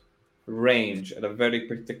efficient range at a very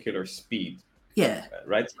particular speed. Yeah.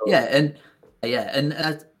 Right. So, and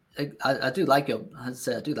I do like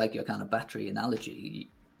your kind of battery analogy.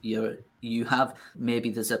 You have,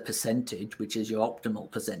 maybe there's a percentage which is your optimal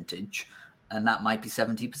percentage, and that might be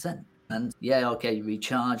 70%. And okay, you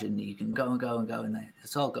recharge and you can go and go and go, and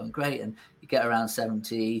it's all going great, and you get around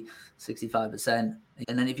 70, 65%.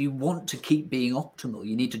 And then if you want to keep being optimal,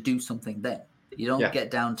 you need to do something then. You don't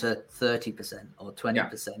get down to 30% or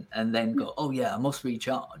 20% and then go, I must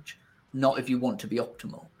recharge. Not if you want to be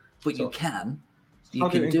optimal, but you can. How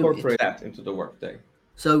do you incorporate that into the workday?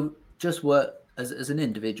 So just work as an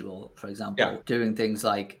individual, for example, doing things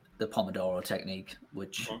like the Pomodoro technique,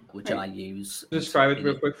 which I use. Describe it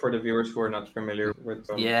real quick for the viewers who are not familiar with.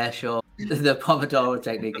 Yeah, sure. the Pomodoro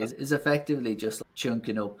technique is effectively just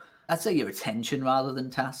chunking up, I'd say, your attention rather than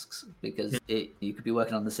tasks, because you could be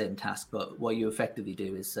working on the same task, but what you effectively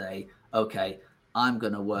do is say, okay, I'm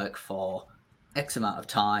going to work for X amount of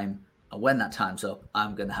time, and when that time's up,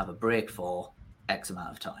 I'm going to have a break for X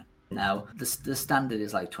amount of time. Now, the standard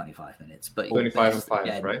is like 25 minutes, but 25 and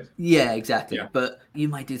 5, right? Yeah, exactly. Yeah. But you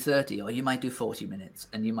might do 30, or you might do 40 minutes,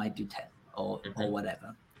 and you might do 10 or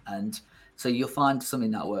whatever. And so you'll find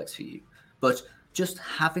something that works for you. But just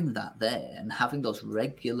having that there and having those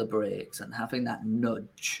regular breaks and having that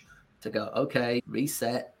nudge to go, okay,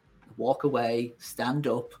 reset, walk away, stand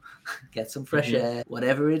up, get some fresh air,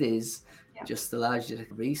 whatever it is, just allows you to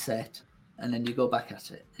reset, and then you go back at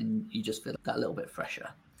it and you just feel that little bit fresher.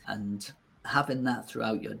 And having that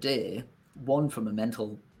throughout your day, one, from a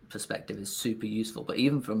mental perspective, is super useful, but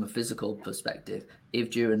even from a physical perspective, if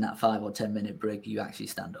during that 5 or 10 minute break you actually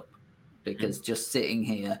stand up, because just sitting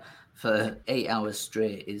here for 8 hours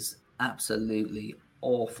straight is absolutely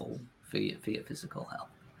awful for your physical health.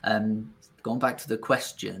 Going back to the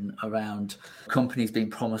question around companies being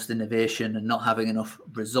promised innovation and not having enough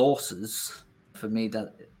resources, for me,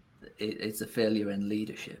 that it's a failure in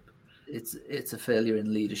leadership. It's a failure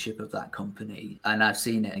in leadership of that company, and I've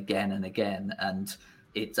seen it again and again. And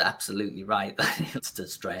it's absolutely right that it leads to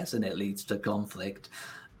stress and it leads to conflict,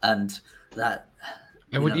 and that.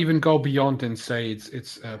 I would even go beyond and say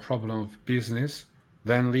it's a problem of business,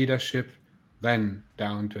 then leadership, then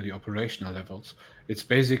down to the operational levels. It's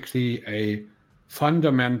basically a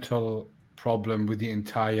fundamental problem with the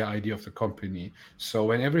entire idea of the company. So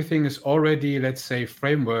when everything is already, let's say,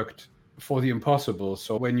 frameworked for the impossible.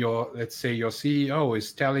 So when let's say your CEO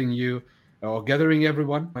is telling you or gathering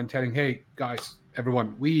everyone and telling, hey, guys,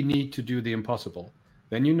 everyone, we need to do the impossible,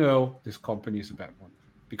 then you know this company is a bad one.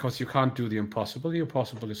 Because you can't do the impossible. The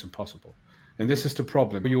impossible is impossible. And this is the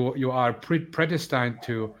problem. You are predestined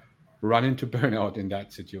to run into burnout in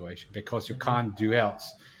that situation because you can't do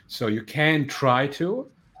else. So you can try to,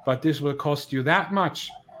 but this will cost you that much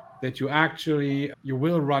that you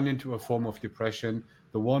will run into a form of depression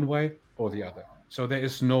the one way or the other. So there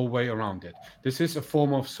is no way around it. This is a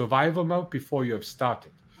form of survival mode before you have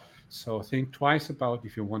started. So think twice about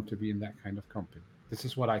if you want to be in that kind of company. This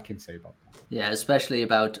is what I can say about that. Yeah, especially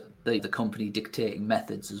about the company dictating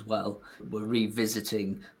methods as well. We're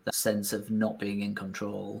revisiting that sense of not being in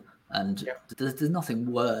control. And there's nothing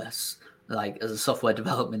worse, like as a software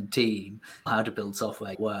development team, how to build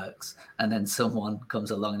software works. And then someone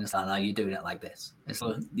comes along and says, "Are you doing it like this?" It's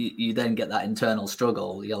like, you then get that internal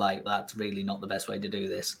struggle. You're like, that's really not the best way to do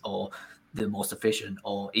this, or the most efficient,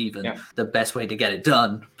 or even the best way to get it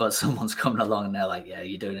done. But someone's coming along and they're like, yeah,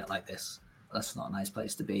 you're doing it like this. That's not a nice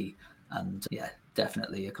place to be. And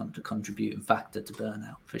definitely a contributing factor to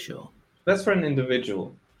burnout for sure. That's for an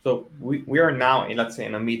individual. So we are now let's say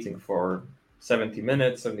in a meeting for 70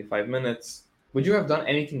 minutes, 75 minutes. Would you have done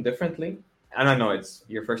anything differently? And I know it's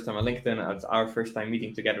your first time on LinkedIn, it's our first time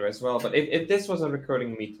meeting together as well. But if this was a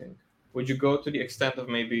recurring meeting, would you go to the extent of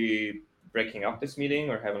maybe breaking up this meeting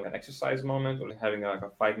or having an exercise moment or having like a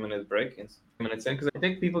 5-minute break in 5 minutes in? Because I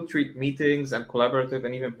think people treat meetings and collaborative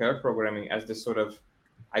and even pair programming as this sort of,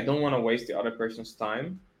 I don't want to waste the other person's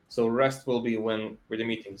time. So rest will be when the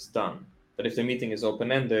meeting's done. But if the meeting is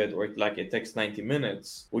open-ended or it takes 90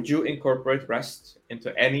 minutes, would you incorporate rest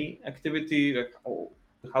into any activity? Like,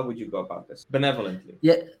 how would you go about this benevolently?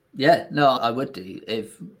 Yeah, no, I would do.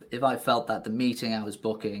 If I felt that the meeting I was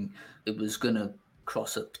booking, it was going to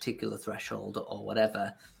cross a particular threshold or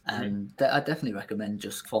whatever, and I definitely recommend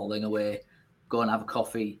just falling away, go and have a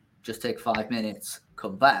coffee, just take 5 minutes,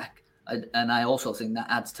 come back. And I also think that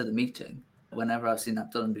adds to the meeting. Whenever I've seen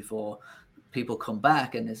that done before, people come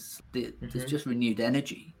back and there's just renewed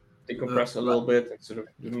energy. Decompress a little bit and sort of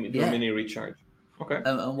do a mini recharge. Okay.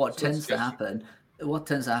 And what tends to happen,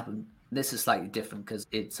 this is slightly different because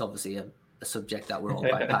it's obviously a subject that we're all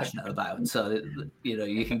quite passionate about. So,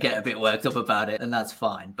 you can get a bit worked up about it and that's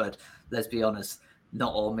fine. But let's be honest,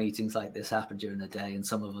 not all meetings like this happen during the day. And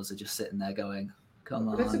some of us are just sitting there going, come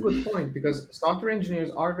on. That's a good point because software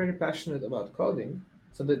engineers are very passionate about coding.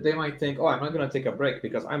 So that they might think, I'm not going to take a break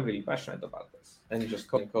because I'm really passionate about this. And you just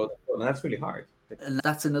code, and that's really hard. And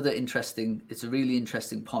that's it's a really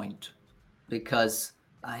interesting point because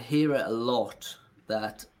I hear it a lot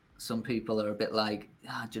that some people are a bit like, do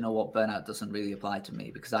you know what, burnout doesn't really apply to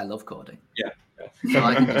me because I love coding. Yeah. So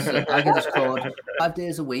I can just code 5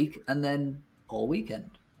 days a week and then all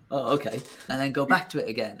weekend. Oh, okay. And then go back to it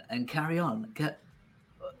again and carry on.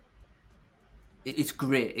 it's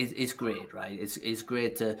great. It's great, right? It's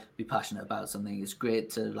great to be passionate about something. It's great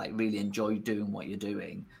to like really enjoy doing what you're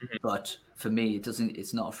doing. But for me,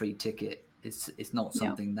 it's not a free ticket. It's not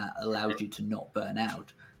something that allows you to not burn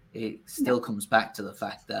out. It still comes back to the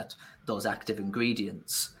fact that those active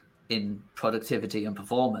ingredients in productivity and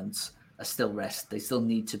performance are still rest. They still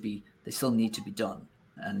need to be done.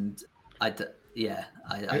 And I do as your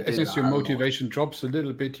that a lot. motivation drops a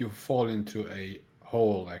little bit, you fall into a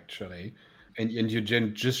hole actually, and you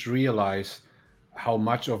then just realize how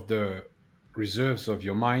much of the reserves of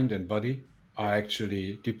your mind and body are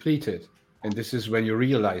actually depleted. And this is when you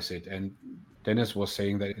realize it. And Dennis was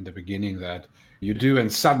saying that in the beginning that you do,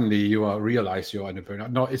 and suddenly you realize you're in a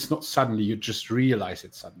burnout. No, it's not suddenly, you just realize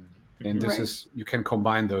it suddenly. And this is, you can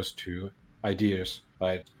combine those two ideas,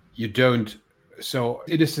 but you don't. So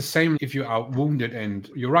it is the same if you are wounded and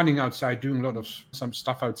you're running outside, doing a lot of some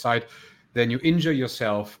stuff outside, then you injure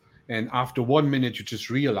yourself. And after 1 minute, you just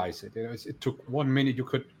realize it. It took 1 minute, you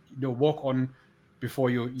could walk on before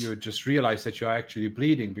you just realize that you're actually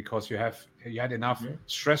bleeding because you had enough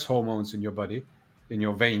stress hormones in your body, in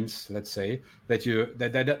your veins, let's say,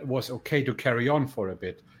 that was okay to carry on for a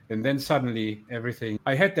bit. And then suddenly everything.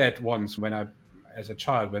 I had that once as a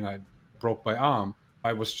child, when I broke my arm.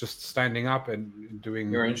 I was just standing up and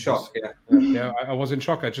doing. You're in shock, yeah. I was in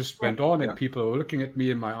shock. I just went on, and people were looking at me,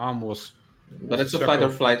 and my arm was. But it's a fight or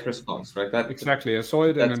flight response, right? Exactly. I saw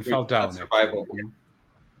it and then fell down. Survival.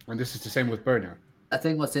 And this is the same with burnout. I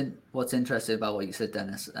think what's interesting about what you said,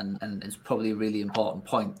 Dennis, and it's probably a really important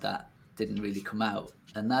point that didn't really come out,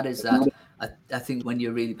 and that is that I think when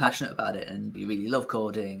you're really passionate about it and you really love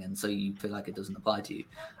coding, and so you feel like it doesn't apply to you,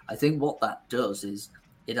 I think what that does is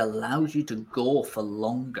it allows you to go for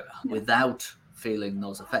longer without feeling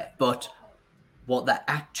those effects. But what that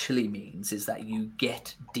actually means is that you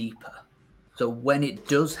get deeper. So when it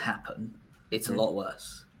does happen, it's a lot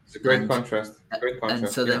worse. It's a great contrast. And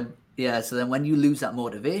so then when you lose that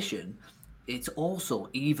motivation, it's also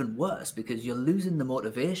even worse because you're losing the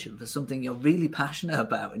motivation for something you're really passionate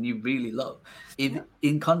about and you really love.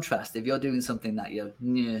 In contrast, if you're doing something that you're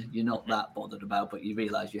not that bothered about, but you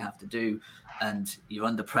realize you have to do, and you're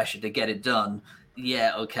under pressure to get it done,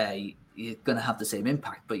 you're going to have the same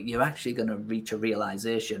impact, but you're actually going to reach a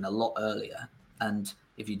realization a lot earlier. And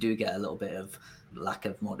if you do get a little bit of lack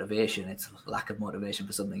of motivation, it's lack of motivation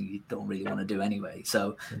for something you don't really want to do anyway.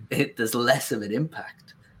 So there's less of an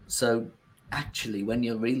impact. So actually, when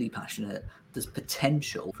you're really passionate, there's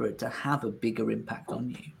potential for it to have a bigger impact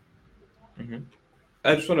on you.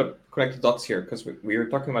 I just want to connect the dots here because we were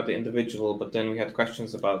talking about the individual, but then we had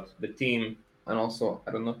questions about the team. And also,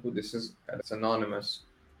 I don't know who this is, it's anonymous,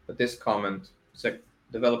 but this comment, it's like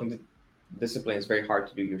developing the discipline is very hard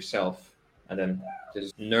to do yourself. And then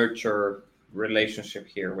just nurture relationship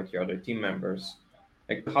here with your other team members.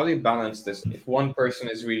 Like, how do you balance this? If one person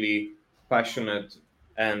is really passionate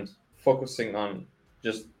and focusing on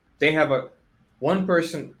just, one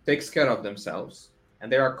person takes care of themselves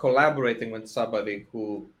and they are collaborating with somebody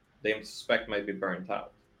who they suspect might be burnt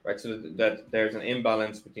out, right? So that there's an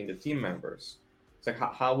imbalance between the team members. It's like,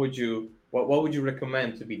 how would you, what would you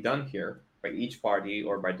recommend to be done here by each party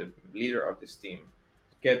or by the leader of this team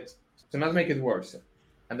to not make it worse?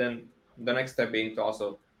 And then the next step being to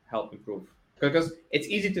also help improve. Because it's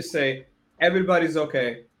easy to say, everybody's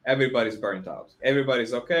okay, everybody's burnt out.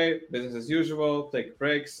 Everybody's okay, business as usual, take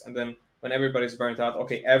breaks, and then when everybody's burnt out,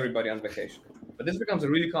 okay, everybody on vacation. But this becomes a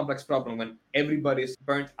really complex problem when everybody's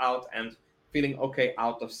burnt out and feeling okay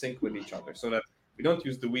out of sync with each other, so that we don't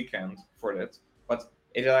use the weekend for that, but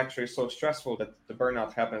it is actually so stressful that the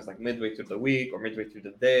burnout happens like midway through the week or midway through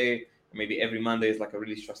the day, or maybe every Monday is like a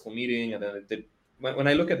really stressful meeting, and then when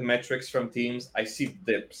I look at metrics from teams, I see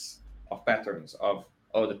dips of patterns of,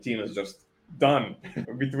 the team is just done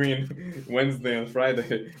between Wednesday and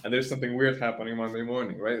Friday, and there's something weird happening Monday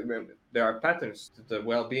morning, right? There are patterns to the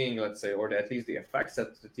well-being, let's say, or at least the effects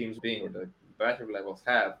that the team's being or the battery levels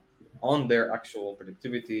have on their actual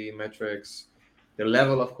productivity metrics, the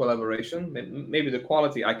level of collaboration. Maybe the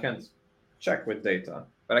quality I can't check with data,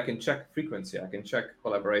 but I can check frequency, I can check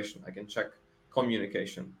collaboration, I can check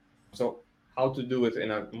communication. So how to do it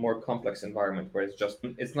in a more complex environment where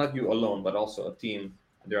it's not you alone, but also a team.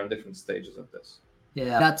 They're on different stages of this.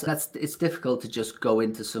 Yeah, it's difficult to just go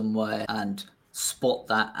into somewhere and spot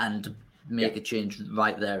that and make a change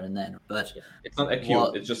right there and then. But it's not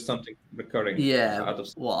acute, it's just something recurring. Yeah,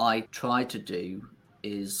 what I try to do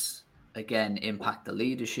is, again, impact the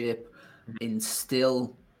leadership,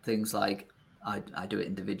 instill things like, I do it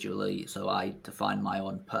individually, so I define my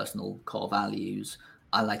own personal core values.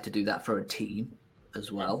 I like to do that for a team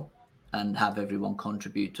as well. and have everyone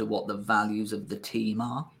contribute to what the values of the team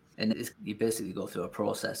are. And you basically go through a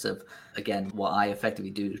process of, again, what I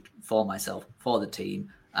effectively do for myself, for the team,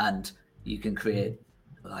 and you can create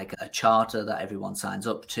like a charter that everyone signs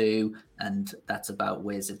up to, and that's about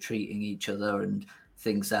ways of treating each other and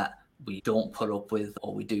things that we don't put up with,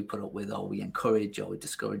 or we do put up with, or we encourage, or we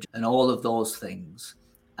discourage, and all of those things.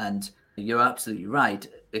 And you're absolutely right.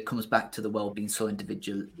 It comes back to the well-being so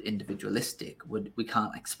individualistic. We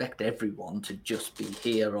can't expect everyone to just be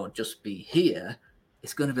here or just be here.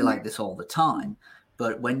 It's going to be like this all the time.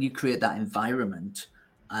 But when you create that environment,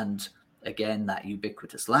 and again, that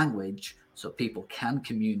ubiquitous language, so people can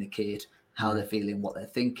communicate how they're feeling, what they're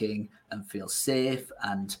thinking, and feel safe,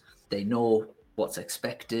 and they know what's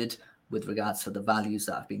expected with regards to the values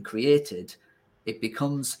that have been created, it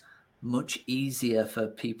becomes much easier for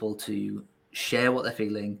people to share what they're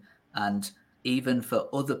feeling, and even for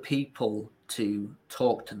other people to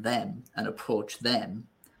talk to them and approach them,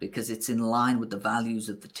 because it's in line with the values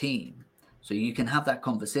of the team. So you can have that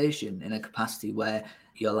conversation in a capacity where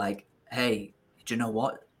you're like, hey, do you know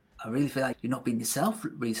what? I really feel like you're not being yourself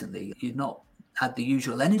recently. You've not had the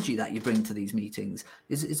usual energy that you bring to these meetings.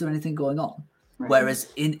 Is there anything going on? Right.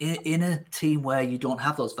 Whereas in a team where you don't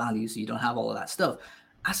have those values, you don't have all of that stuff,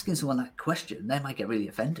 asking someone that question, they might get really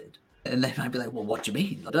offended. And they might be like, well, what do you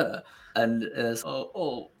mean? And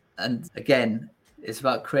and again, it's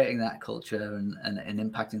about creating that culture and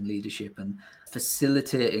impacting leadership and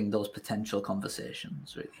facilitating those potential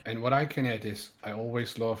conversations, really. And what I can add is, I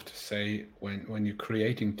always love to say, when you're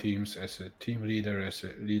creating teams as a team leader, as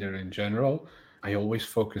a leader in general, I always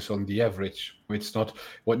focus on the average. It's not,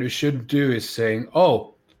 what you should do is saying,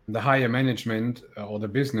 oh, the higher management or the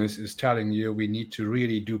business is telling you we need to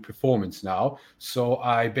really do performance now. So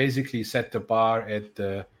I basically set the bar at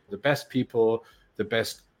the best people, the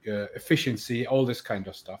best efficiency, all this kind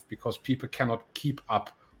of stuff, because people cannot keep up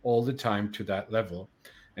all the time to that level.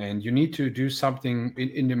 And you need to do something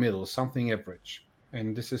in the middle, something average.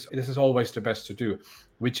 And this is always the best to do,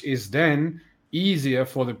 which is then easier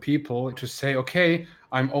for the people to say, okay,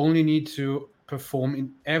 I'm only need to perform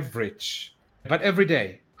in average, but every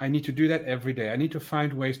day. I need to do that every day. I need to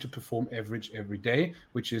find ways to perform average every day,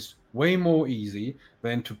 which is way more easy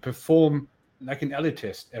than to perform like an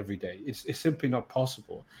elitist every day. It's simply not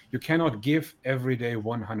possible. You cannot give every day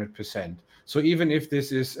 100%. So even if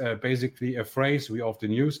this is basically a phrase we often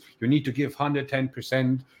use, you need to give 110%,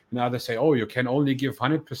 and others say, oh, you can only give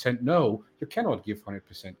 100%. No, you cannot give 100%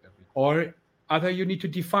 every day. Or other, you need to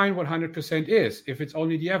define what 100% is. If it's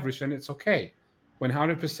only the average, then it's okay. When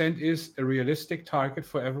 100% is a realistic target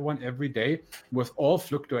for everyone every day, with all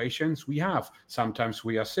fluctuations we have. Sometimes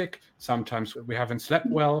we are sick, sometimes we haven't slept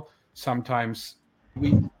well, sometimes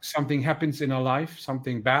something happens in our life,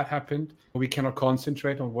 something bad happened, we cannot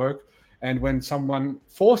concentrate on work. And when someone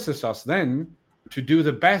forces us then to do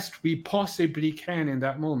the best we possibly can in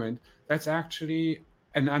that moment, that's actually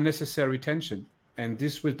an unnecessary tension. And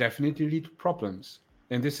this will definitely lead to problems.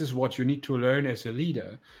 And this is what you need to learn as a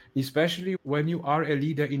leader, especially when you are a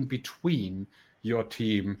leader in between your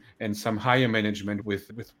team and some higher management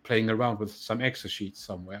with playing around with some Excel sheets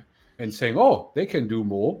somewhere and saying, oh, they can do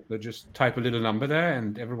more. They just type a little number there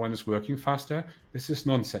and everyone is working faster. This is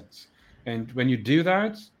nonsense. And when you do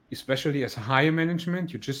that, especially as a higher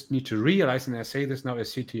management, you just need to realize, and I say this now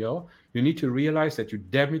as CTO, you need to realize that you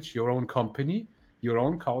damage your own company, your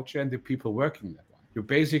own culture, and the people working that one. You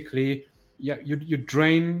basically... you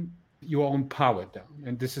drain your own power down,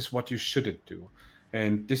 and this is what you shouldn't do.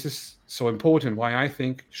 And this is so important, why I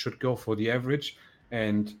think you should go for the average,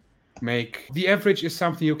 and make the average is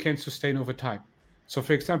something you can sustain over time. So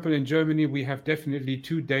for example, in Germany, we have definitely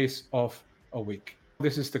 2 days off a week.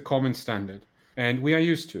 This is the common standard, and we are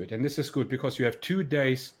used to it. And this is good because you have 2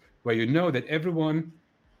 days where you know that everyone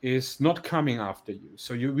is not coming after you.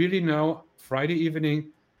 So you really know Friday evening,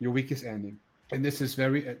 your week is ending. And this is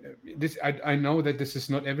I know that this is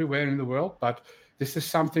not everywhere in the world, but this is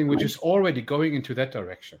something which is already going into that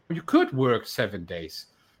direction. You could work 7 days.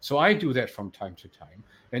 So I do that from time to time.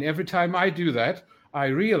 And every time I do that, I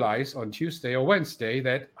realize on Tuesday or Wednesday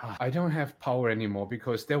that I don't have power anymore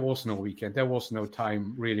because there was no weekend. There was no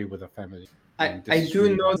time really with the family. I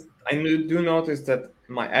do notice that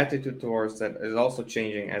my attitude towards that is also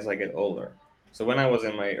changing as I get older. So when I was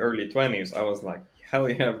in my early 20s, I was like, hell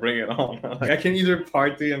yeah, bring it on. Like, I can either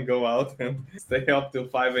party and go out and stay up till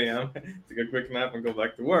 5 a.m., take a quick nap and go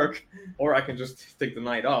back to work, or I can just take the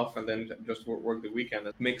night off and then just work the weekend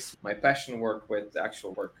and mix my passion work with the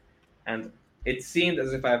actual work. And it seemed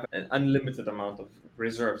as if I have an unlimited amount of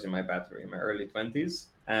reserves in my battery in my early 20s.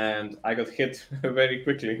 And I got hit very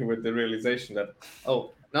quickly with the realization that,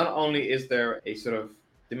 oh, not only is there a sort of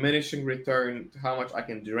diminishing return to how much I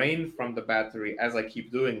can drain from the battery as I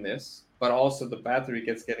keep doing this, but also the battery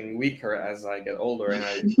gets getting weaker as I get older and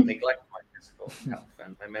I neglect my physical health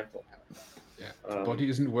and my mental health. Yeah, the body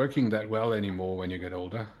isn't working that well anymore when you get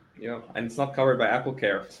older. Yeah, and it's not covered by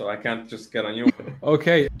AppleCare, so I can't just get on you.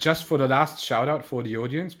 Okay, just for the last shout out for the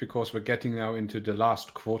audience, because we're getting now into the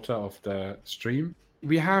last quarter of the stream.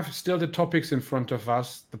 We have still the topics in front of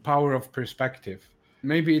us, the power of perspective.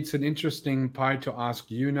 Maybe it's an interesting part to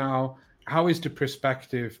ask you now. How is the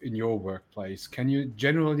perspective in your workplace? Can you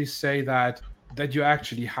generally say that you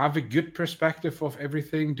actually have a good perspective of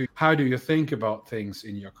everything? How do you think about things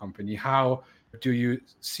in your company? How do you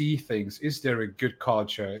see things? Is there a good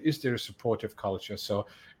culture? Is there a supportive culture? So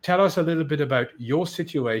tell us a little bit about your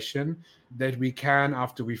situation that we can,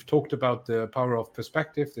 after we've talked about the power of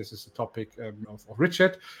perspective, this is the topic of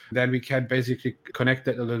Richard, then we can basically connect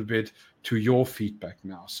that a little bit to your feedback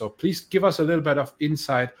now. So please give us a little bit of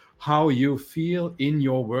insight how you feel in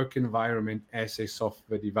your work environment as a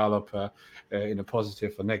software developer in a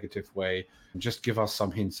positive or negative way. Just give us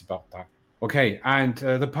some hints about that. Okay, and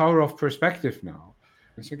the power of perspective now.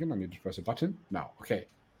 A second, I need to press a button. Now, okay.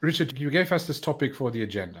 Richard, you gave us this topic for the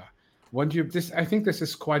agenda. I think this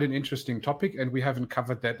is quite an interesting topic, and we haven't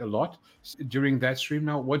covered that a lot during that stream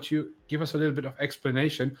now. Would you give us a little bit of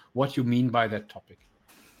explanation what you mean by that topic?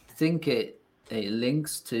 I think it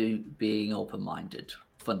links to being open-minded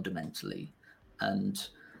fundamentally, and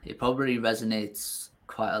it probably resonates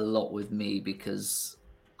quite a lot with me because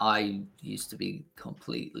I used to be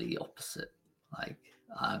completely opposite. Like,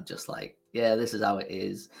 I'm just like, yeah, this is how it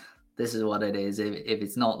is. This is what it is. If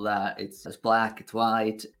it's not that, it's black, it's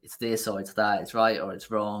white, it's this or it's that, it's right or it's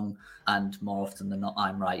wrong. And more often than not,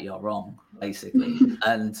 I'm right, you're wrong, basically.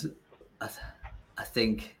 And I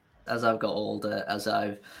think as I've got older, as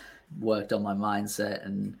I've worked on my mindset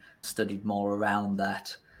and studied more around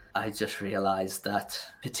that, I just realized that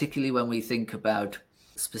particularly when we think about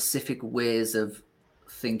specific ways of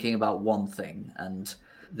thinking about one thing, and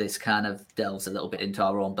this kind of delves a little bit into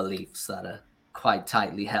our own beliefs that are quite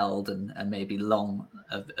tightly held and maybe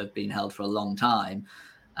have been held for a long time.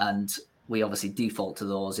 And we obviously default to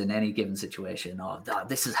those in any given situation. Oh,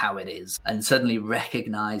 this is how it is. And suddenly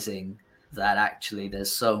recognizing that actually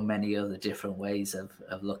there's so many other different ways of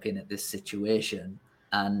looking at this situation,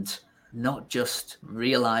 and not just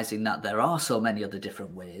realizing that there are so many other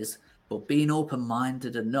different ways, but being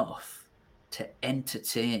open-minded enough to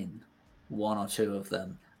entertain one or two of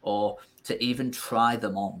them, or to even try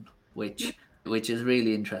them on, which is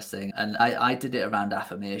really interesting. And I did it around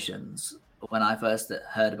affirmations. When I first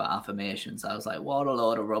heard about affirmations, I was like, what a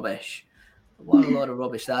load of rubbish. What a load of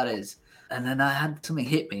rubbish that is. And then I had something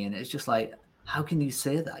hit me, and it's just like, how can you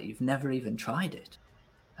say that? You've never even tried it.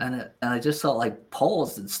 And I just sort of like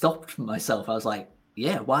paused and stopped myself. I was like,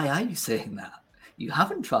 yeah, why are you saying that? You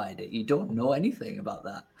haven't tried it. You don't know anything about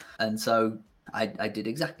that. And so I did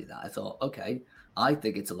exactly that. I thought, okay, I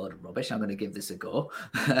think it's a load of rubbish. I'm going to give this a go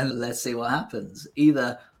and let's see what happens.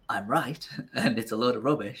 Either I'm right and it's a load of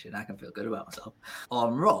rubbish and I can feel good about myself, or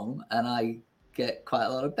I'm wrong and I get quite a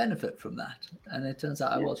lot of benefit from that. And it turns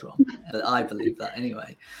out I was wrong. But I believe that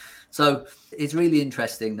anyway. So it's really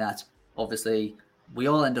interesting that obviously we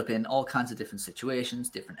all end up in all kinds of different situations,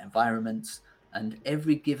 different environments, and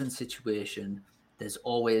every given situation, there's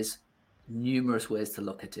always numerous ways to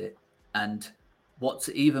look at it. And what's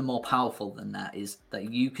even more powerful than that is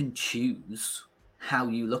that you can choose how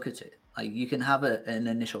you look at it. Like, you can have an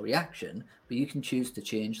initial reaction, but you can choose to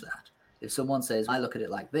change that. If someone says, I look at it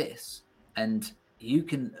like this, and you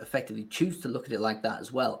can effectively choose to look at it like that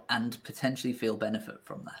as well, and potentially feel benefit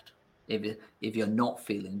from that, if you're not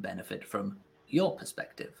feeling benefit from your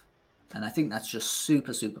perspective. And I think that's just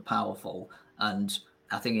super, super powerful. And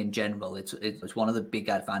I think in general, it's one of the big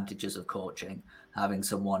advantages of coaching, having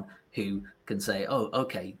someone who can say, oh,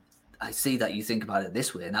 okay, I see that you think about it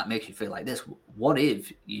this way and that makes you feel like this. What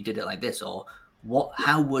if you did it like this? Or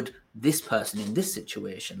how would this person in this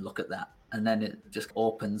situation look at that? And then it just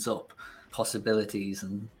opens up possibilities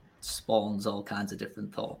and spawns all kinds of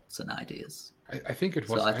different thoughts and ideas. I think it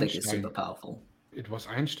was so I Einstein. think it's super powerful. It was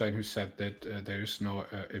Einstein who said that there is no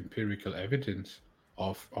empirical evidence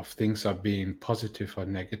of things are being positive or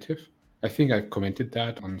negative. I think I've commented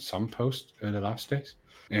that on some posts the last days.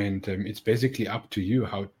 And it's basically up to you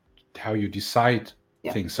how you decide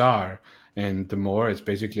things are. And the more it's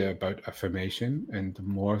basically about affirmation, and the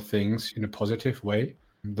more things in a positive way,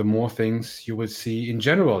 the more things you will see in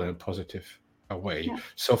general in a positive way. Yeah.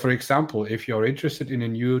 So for example, if you're interested in a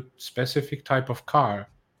new specific type of car,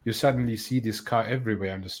 you suddenly see this car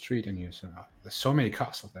everywhere on the street, and you say, oh, there's so many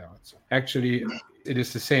cars out there. So actually, it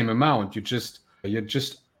is the same amount. You just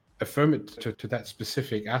affirm it to that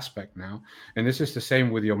specific aspect now. And this is the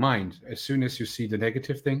same with your mind. As soon as you see the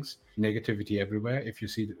negative things, negativity everywhere, if you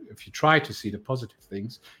try to see the positive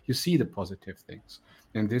things, you see the positive things.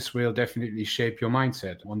 And this will definitely shape your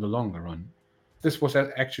mindset on the longer run. This was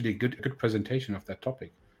actually a good presentation of that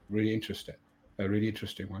topic. Really interested. A really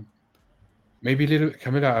interesting one. Maybe little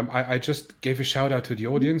Camilla, I just gave a shout out to the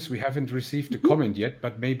audience. We haven't received a comment yet,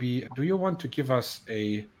 but maybe do you want to give us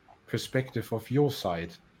a perspective of your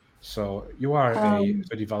side? So you are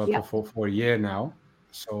a developer for a year now.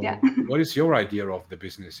 So what is your idea of the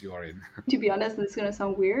business you are in? To be honest, it's going to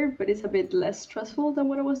sound weird, but it's a bit less stressful than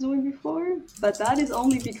what I was doing before. But that is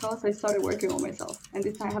only because I started working on myself. And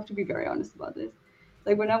I have to be very honest about this.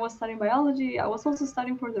 Like when I was studying biology, I was also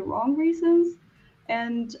studying for the wrong reasons.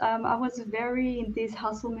 And I was very in this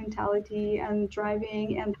hustle mentality and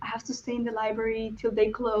driving, and I have to stay in the library till they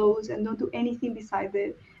close and don't do anything besides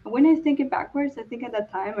it. And when I think it backwards, I think at that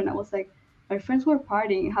time, and I was like, my friends were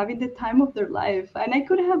partying, having the time of their life. And I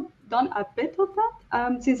could have done a bit of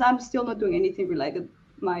that since I'm still not doing anything related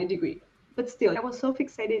to my degree. But still, I was so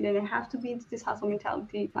fixated and I have to be into this hustle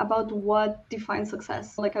mentality about what defines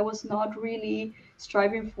success. Like I was not really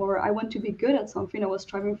striving for, I want to be good at something. I was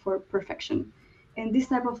striving for perfection. And this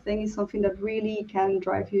type of thing is something that really can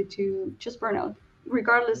drive you to just burn out,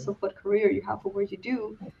 regardless of what career you have or what you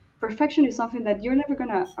do. Perfection is something that you're never going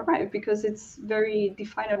to arrive because it's very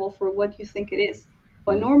definable for what you think it is.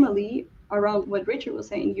 But normally, around what Richard was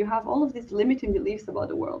saying, you have all of these limiting beliefs about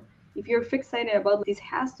the world. If you're fixated about this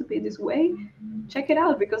has to be this way, check it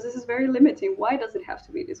out because this is very limiting. Why does it have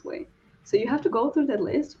to be this way? So you have to go through that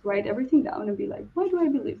list, write everything down and be like, why do I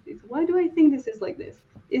believe this? Why do I think this is like this?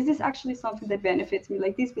 Is this actually something that benefits me?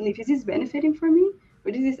 Like this belief, is this benefiting for me?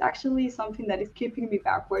 Or is this actually something that is keeping me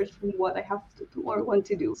backwards from what I have to do or want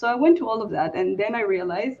to do? So I went to all of that. And then I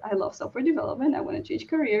realized I love software development. I want to change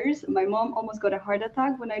careers. My mom almost got a heart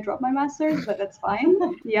attack when I dropped my master's, but that's fine.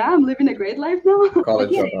 Yeah, I'm living a great life now.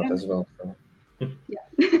 College dropout as well. So.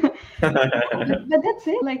 Yeah. But that's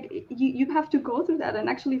it. Like you have to go through that. And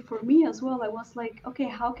actually for me as well, I was like, okay,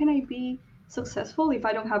 how can I be successful if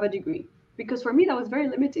I don't have a degree? Because for me, that was very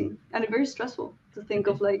limiting and very stressful to think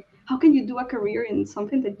of like, how can you do a career in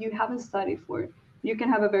something that you haven't studied for? You can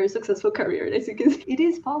have a very successful career. As you can see, it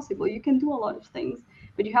is possible. You can do a lot of things,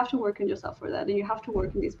 but you have to work on yourself for that. And you have to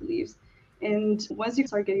work on these beliefs. And once you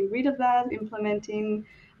start getting rid of that, implementing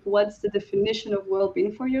what's the definition of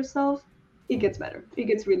well-being for yourself, it gets better. It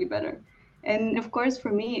gets really better. And of course,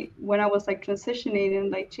 for me, when I was like transitioning and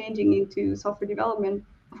like changing into software development,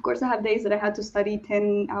 of course, I have days that I had to study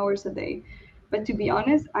 10 hours a day. But to be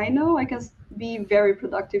honest, I know I can be very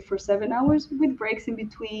productive for 7 hours with breaks in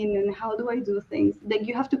between. And how do I do things? Like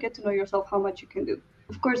you have to get to know yourself how much you can do.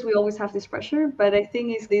 Of course, we always have this pressure, but I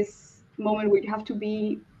think it's this moment where you have to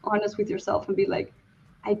be honest with yourself and be like,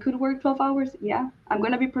 I could work 12 hours. Yeah. I'm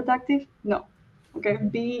going to be productive. No. Okay.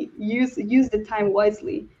 Use the time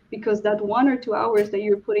wisely because that 1 or 2 hours that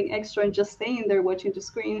you're putting extra and just staying there watching the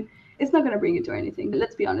screen, it's not going to bring you to anything.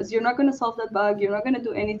 Let's be honest. You're not going to solve that bug. You're not going to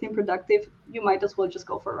do anything productive. You might as well just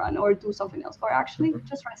go for a run or do something else. Or actually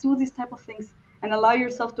just do these type of things and allow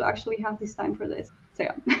yourself to actually have this time for this. So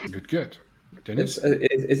yeah. Good. Dennis?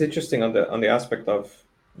 It's interesting on the aspect of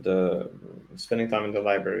the spending time in the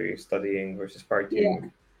library, studying versus partying. Yeah.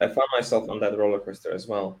 I found myself on that roller coaster as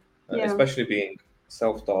well, especially being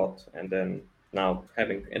self-taught and then now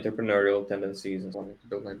having entrepreneurial tendencies and wanting to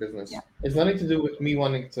build my business. Yeah. It's nothing to do with me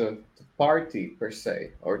wanting to party per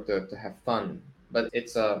se or to have fun, but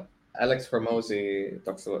it's Alex Hormozi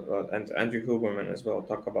talks about, and Andrew Huberman as well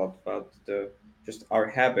talk about the just our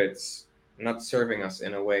habits not serving us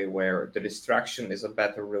in a way where the distraction is a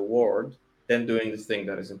better reward than doing the thing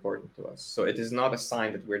that is important to us. So it is not a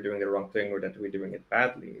sign that we're doing the wrong thing or that we're doing it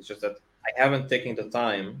badly. It's just that I haven't taken the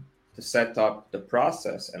time to set up the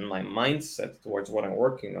process and my mindset towards what I'm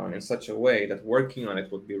working on in such a way that working on it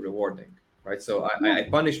would be rewarding, right? So I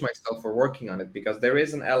punish myself for working on it because there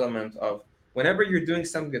is an element of whenever you're doing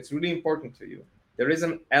something that's really important to you, there is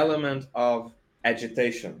an element of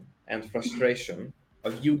agitation and frustration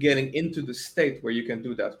of you getting into the state where you can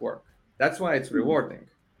do that work. That's why it's rewarding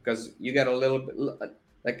because you get a little bit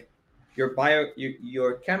like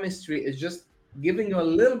your chemistry is just giving you a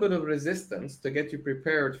little bit of resistance to get you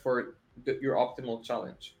prepared for your optimal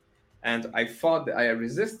challenge. And I thought that I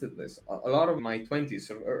resisted this. A lot of my 20s,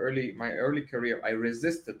 so my early career, I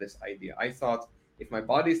resisted this idea. I thought if my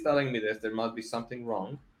body is telling me this, there must be something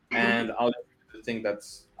wrong, and I'll do the thing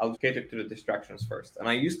that's allocated to the distractions first. And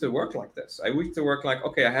I used to work like this. I used to work like,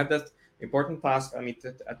 okay, I have that important task I need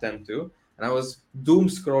to attend to, and I was doom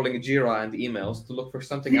scrolling Jira and emails to look for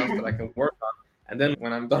something else that I can work on. And then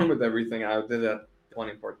when I'm done with everything, I did that one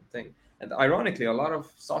important thing. And ironically, a lot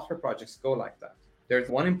of software projects go like that. There's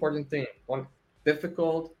one important thing, one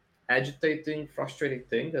difficult, agitating, frustrating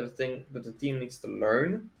thing that the team needs to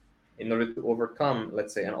learn in order to overcome,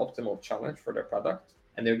 let's say, an optimal challenge for their product.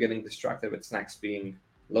 And they're getting distracted with snacks being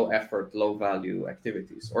low effort, low value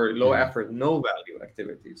activities, or low effort, no value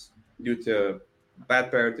activities due to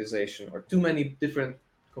bad prioritization or too many different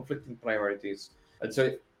conflicting priorities. And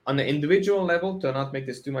so on the individual level, to not make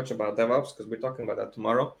this too much about DevOps, because we're talking about that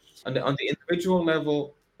tomorrow, on the individual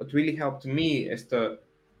level, what really helped me is to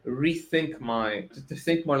rethink to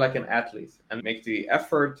think more like an athlete and make the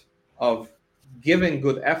effort of giving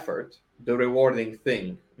good effort the rewarding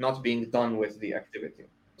thing, not being done with the activity.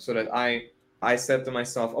 So that I said to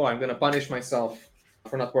myself, oh, I'm going to punish myself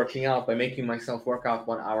for not working out by making myself work out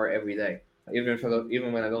 1 hour every day,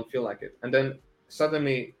 even when I don't feel like it. And then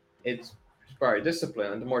suddenly it required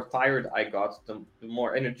discipline, and the more tired I got, the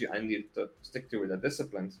more energy I needed to stick to the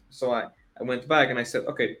discipline. So I went back and I said,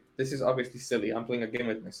 okay, this is obviously silly. I'm playing a game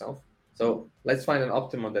with myself. So let's find an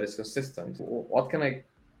optimum that is consistent. What can I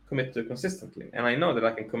commit to consistently? And I know that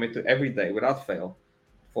I can commit to every day without fail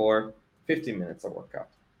for 15 minutes of workout.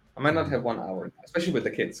 I might not have 1 hour, especially with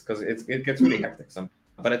the kids, because it gets really hectic sometimes.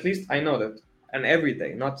 But at least I know that, and every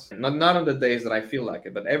day, not on the days that I feel like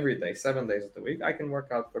it, but every day, 7 days of the week, I can work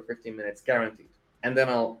out for 15 minutes guaranteed. And then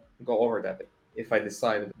I'll go over that if I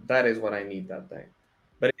decide that is what I need that day.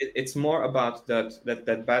 But it's more about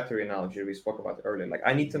that battery analogy we spoke about earlier. Like,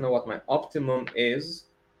 I need to know what my optimum is,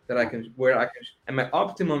 and my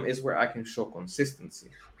optimum is where I can show consistency,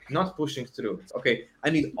 not pushing through. Okay, I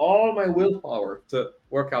need all my willpower to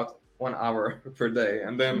work out 1 hour per day,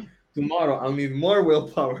 and then tomorrow I'll need more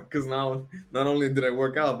willpower because now not only did I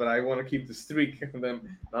work out, but I want to keep the streak. And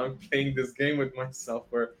then now I'm playing this game with myself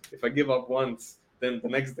where if I give up once, then the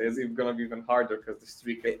next day is even going to be even harder because the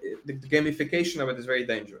streak, the gamification of it is very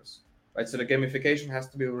dangerous, right? So the gamification has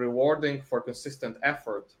to be rewarding for consistent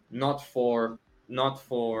effort, not for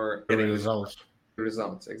results.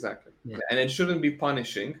 Exactly. Yeah. And it shouldn't be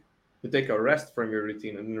punishing to take a rest from your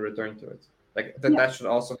routine and then return to it. Like that should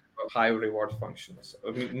also have high reward functions.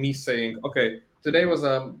 Me saying, okay, today was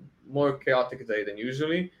a more chaotic day than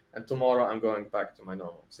usually, and tomorrow I'm going back to my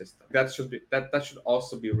normal system. That should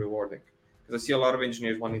also be rewarding. Because I see a lot of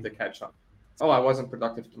engineers wanting to catch up. Oh, I wasn't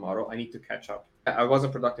productive tomorrow. I need to catch up. I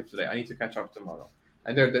wasn't productive today. I need to catch up tomorrow.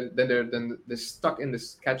 And they're stuck in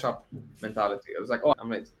this catch up mentality. It was like, oh, I'm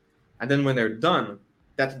late. And then when they're done,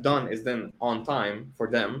 that done is then on time for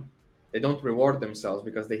them. They don't reward themselves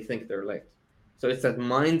because they think they're late. So it's that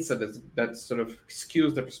mindset that sort of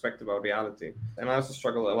skews the perspective of reality. And I also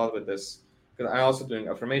struggle a lot with this because I'm also doing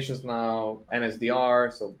affirmations now,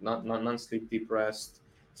 NSDR, so non-sleep, deep rest.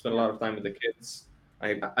 Spend a lot of time with the kids.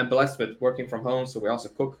 I'm blessed with working from home, so we also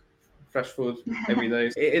cook fresh food every day.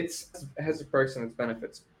 It has its perks and its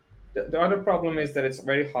benefits. The other problem is that it's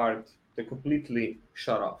very hard to completely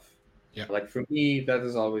shut off. Yeah. Like for me, that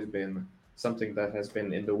has always been something that has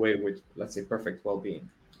been in the way with, let's say, perfect well-being.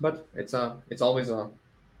 But it's always a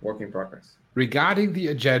work in progress. Regarding the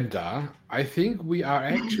agenda, I think we are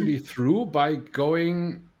actually through by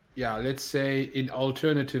going, let's say in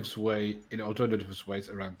alternative ways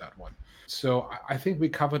around that one. So I think we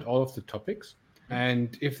covered all of the topics.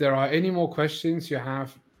 And if there are any more questions, you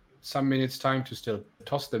have some minutes time to still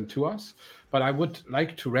toss them to us. But I would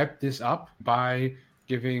like to wrap this up by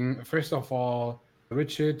giving, first of all,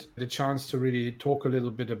 Richard the chance to really talk a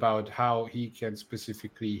little bit about how he can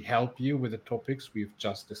specifically help you with the topics we've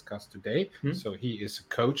just discussed today. So he is a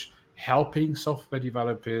coach helping software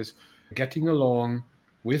developers getting along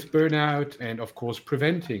with burnout and, of course,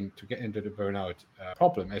 preventing to get into the burnout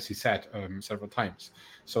problem, as he said several times.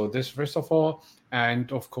 So this, first of all, and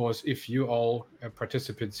of course, if you all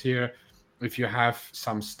participants here, if you have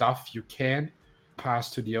some stuff you can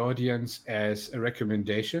pass to the audience as a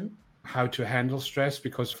recommendation, how to handle stress,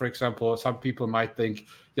 because, for example, some people might think,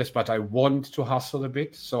 yes, but I want to hustle a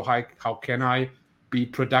bit. So how can I be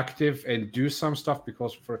productive and do some stuff?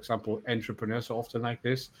 Because, for example, entrepreneurs are often like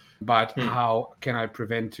this. But how can I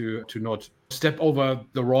prevent to not step over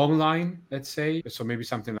the wrong line, let's say? So maybe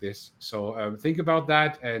something like this. So think about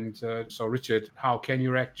that. And so, Richard, how can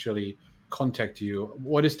you actually contact you?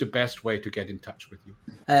 What is the best way to get in touch with you?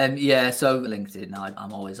 So LinkedIn.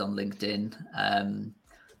 I'm always on LinkedIn.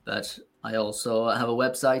 But I also have a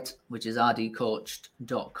website, which is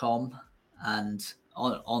rdcoached.com. And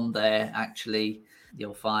on there, actually,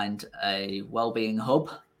 you'll find a wellbeing hub,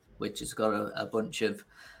 which has got a bunch of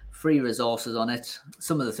free resources on it.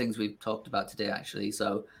 Some of the things we've talked about today, actually.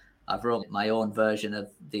 So I've wrote my own version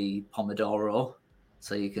of the Pomodoro,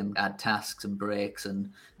 so you can add tasks and breaks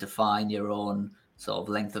and define your own sort of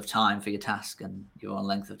length of time for your task and your own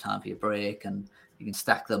length of time for your break, and you can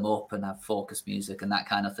stack them up and have focus music and that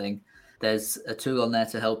kind of thing. There's a tool on there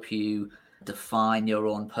to help you define your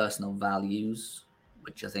own personal values,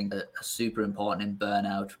 which I think are super important in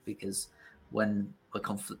burnout, because when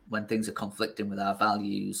things are conflicting with our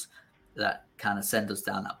values, that kind of send us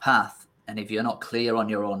down that path. And if you're not clear on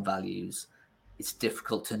your own values, it's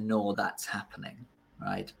difficult to know that's happening,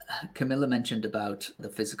 right? Camilla mentioned about the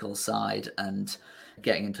physical side and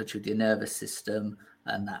getting in touch with your nervous system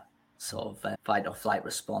and that sort of fight or flight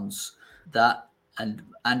response. That, and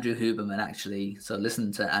Andrew Huberman, actually. So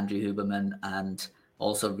listen to Andrew Huberman and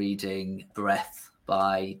also reading Breath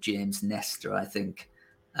by James Nestor, I think.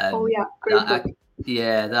 Oh yeah, great book.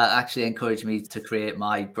 That actually encouraged me to create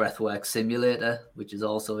my breathwork simulator, which is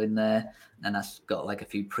also in there. And that's got like a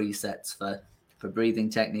few presets for breathing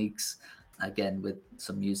techniques, again, with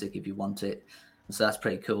some music if you want it. So that's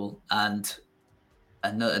pretty cool. And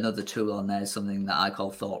another tool on there is something that I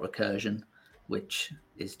call thought recursion, which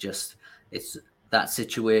is just, it's that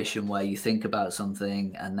situation where you think about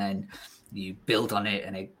something and then you build on it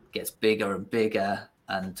and it gets bigger and bigger.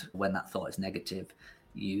 And when that thought is negative,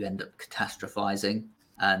 you end up catastrophizing.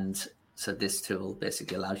 And so this tool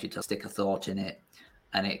basically allows you to stick a thought in it,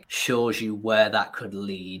 and it shows you where that could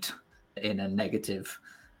lead in a negative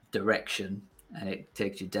direction, and it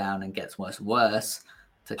takes you down and gets worse and worse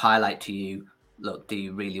to highlight to you, look, do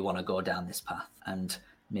you really want to go down this path? And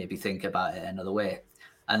maybe think about it another way.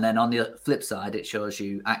 And then on the flip side, it shows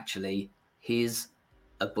you, actually, here's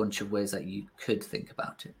a bunch of ways that you could think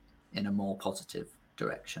about it in a more positive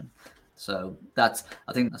direction. So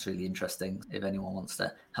I think that's really interesting. If anyone wants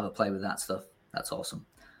to have a play with that stuff, that's awesome.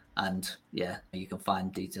 And yeah, you can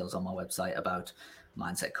find details on my website about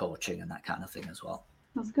mindset coaching and that kind of thing as well.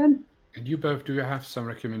 That's good. And you both, do you have some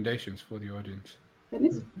recommendations for the audience?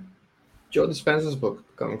 Dennis? Joe Dispenza's book,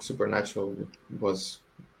 Becoming Supernatural,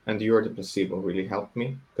 and You're the Placebo, really helped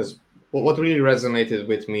me, because what really resonated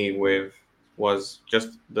with me was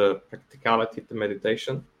just the practicality of the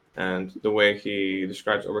meditation and the way he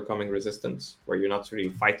describes overcoming resistance, where you're not really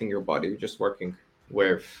fighting your body, you're just working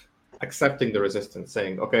with accepting the resistance,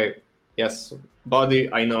 saying, okay, yes,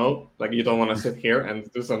 body, I know, like you don't want to sit here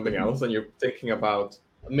and do something else, and you're thinking about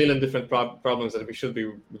a million different problems that we should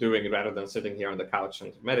be doing rather than sitting here on the couch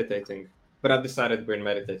and meditating. But I've decided we're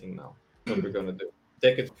meditating now. That's what we're going to do.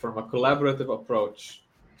 Take it from a collaborative approach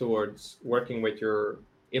towards working with your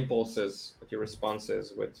impulses, with your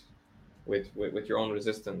responses, with your own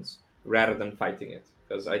resistance, rather than fighting it.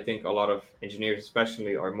 Because I think a lot of engineers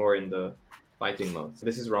especially are more in the fighting mode.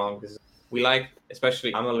 This is wrong.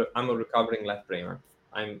 Especially I'm a recovering left brainer.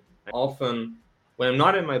 I'm often, when I'm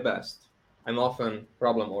not in my best, I'm often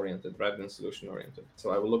problem oriented rather than solution oriented. So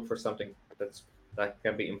I will look for something that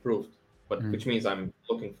can be improved, but which means I'm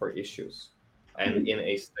looking for issues, and in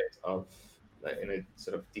a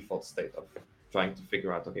sort of default state of trying to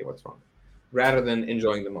figure out, okay, what's wrong, rather than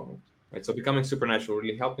enjoying the moment. Right. So Becoming Supernatural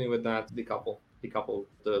really helped me with that. Decouple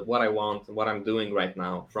what I want and what I'm doing right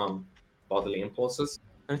now from bodily impulses.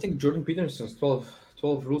 And I think Jordan Peterson's 12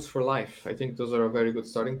 Rules for Life, I think those are a very good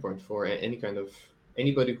starting point for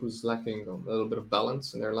anybody who's lacking a little bit of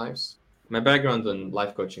balance in their lives. My background in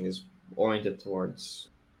life coaching is oriented towards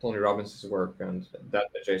Tony Robbins' work and that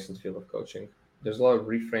adjacent field of coaching. There's a lot of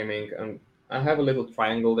reframing, and I have a little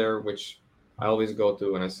triangle there, which I always go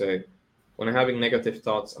to when I say, when I'm having negative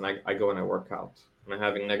thoughts and I go and I work out. When I'm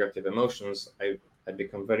having negative emotions, I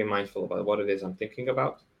become very mindful about what it is I'm thinking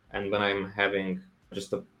about. And when I'm having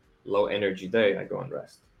just a low energy day, I go and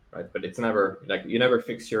rest. Right? But it's never like, you never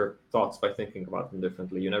fix your thoughts by thinking about them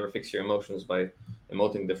differently. You never fix your emotions by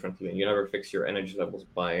emoting differently. And you never fix your energy levels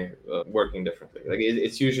by working differently. Like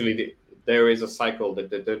it's usually there is a cycle, that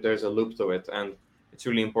there's a loop to it. And it's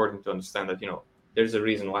really important to understand that, there's a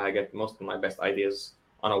reason why I get most of my best ideas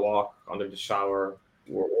on a walk, under the shower,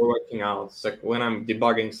 or working out. It's like when I'm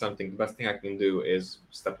debugging something, the best thing I can do is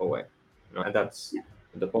step away. And that's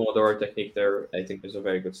the Pomodoro technique there, I think, is a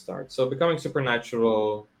very good start. So Becoming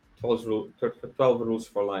Supernatural, 12 Rules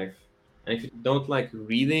for Life. And if you don't like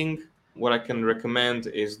reading, what I can recommend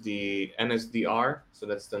is the NSDR. So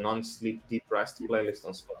that's the Non-Sleep Deep Rest playlist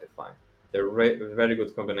on Spotify. They're a very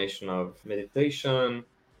good combination of meditation,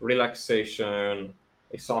 relaxation,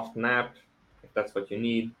 a soft nap, if that's what you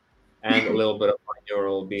need, and a little bit of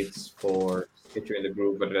binaural beats for get you in the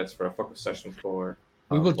groove, whether that's for a focus session for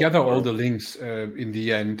We will for- gather all the links in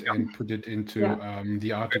the end and put it into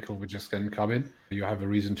the article which is then coming. You have a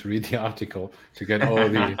reason to read the article to get all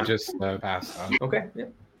the just passed on. Okay, yeah.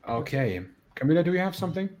 Okay. Camilla, do you have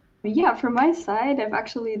something? Yeah, from my side,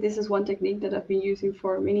 this is one technique that I've been using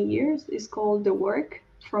for many years. It's called The Work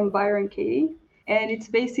from Byron Katie. And it's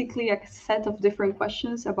basically a set of different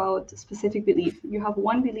questions about a specific belief. You have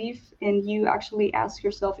one belief and you actually ask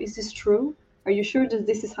yourself, is this true? Are you sure that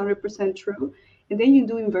this is 100% true? And then you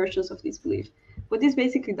do inversions of this belief. What this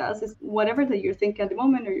basically does is whatever that you're thinking at the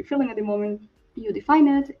moment or you're feeling at the moment, you define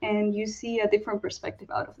it and you see a different perspective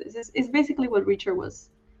out of this. It's basically what Richard was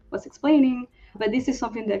explaining, but this is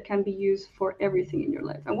something that can be used for everything in your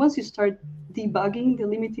life. And once you start debugging the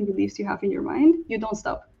limiting beliefs you have in your mind, you don't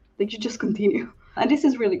stop. Like, you just continue. And this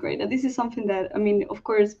is really great. And this is something that, I mean, of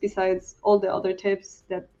course, besides all the other tips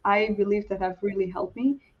that I believe that have really helped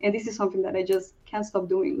me, and this is something that I just can't stop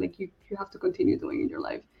doing. Like, you have to continue doing in your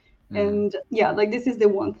life. And yeah, like, this is the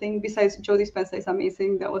one thing. Besides, Joe Dispenza is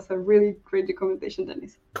amazing. That was a really great recommendation,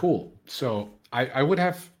 Dennis. Cool. So I would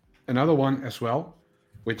have another one as well,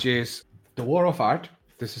 which is The War of Art.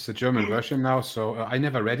 This is a German version now, so I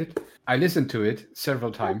never read it. I listened to it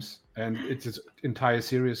several times, and it's an entire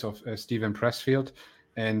series of Steven Pressfield.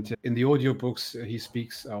 And in the audiobooks, he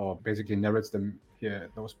speaks or basically narrates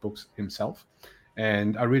those books himself.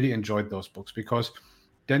 And I really enjoyed those books because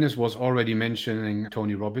Dennis was already mentioning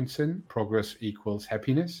Tony Robinson, Progress Equals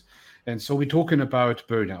Happiness. And so we're talking about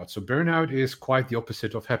burnout. So burnout is quite the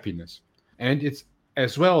opposite of happiness. And it's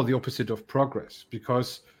as well the opposite of progress,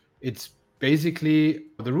 because it's basically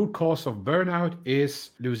the root cause of burnout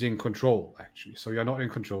is losing control, actually. So you're not in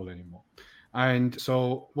control anymore. And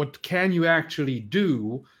so what can you actually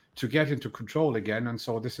do to get into control again? And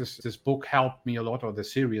so this book helped me a lot, or the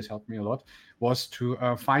series helped me a lot, was to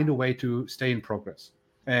find a way to stay in progress.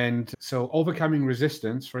 And so overcoming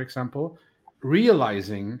resistance, for example,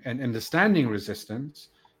 realizing and understanding resistance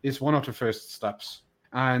is one of the first steps.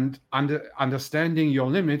 And understanding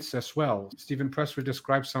your limits as well. Steven Pressfield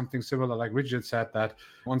describes something similar, like Richard said, that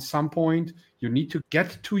on some point you need to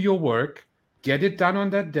get to your work, get it done on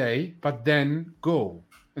that day, but then go.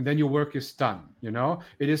 And then your work is done.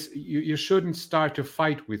 It is, you shouldn't start to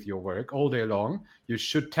fight with your work all day long. You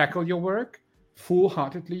should tackle your work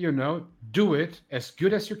full-heartedly, do it as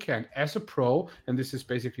good as you can as a pro. And this is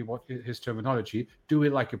basically what his terminology, do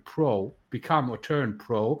it like a pro, become or turn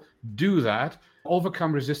pro, do that,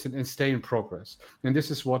 overcome resistance and stay in progress. And this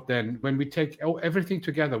is what then, when we take everything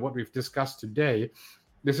together, what we've discussed today,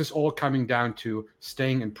 this is all coming down to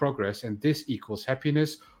staying in progress. And this equals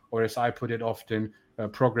happiness, or as I put it often,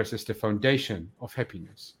 progress is the foundation of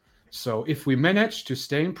happiness. So if we manage to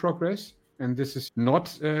stay in progress, and this is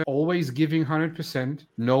not always giving 100%,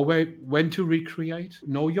 know when to recreate,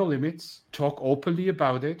 know your limits, talk openly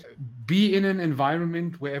about it, be in an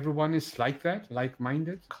environment where everyone is like that,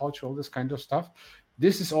 like-minded, cultural, this kind of stuff.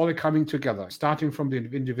 This is all coming together, starting from the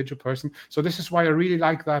individual person. So this is why I really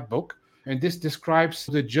like that book. And this describes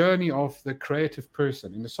the journey of the creative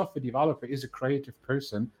person. And the software developer is a creative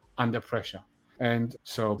person under pressure. And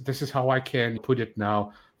so this is how I can put it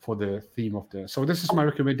now for the theme of so this is my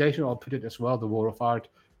recommendation. I'll put it as well, The War of Art,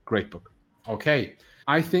 great book. Okay,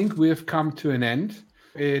 I think we have come to an end.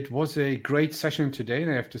 It was a great session today,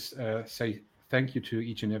 and I have to say thank you to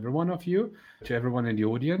each and every one of you, to everyone in the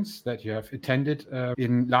audience that you have attended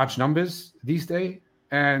in large numbers this day.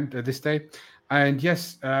 And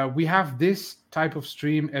yes, we have this type of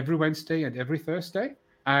stream every Wednesday and every Thursday.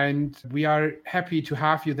 And we are happy to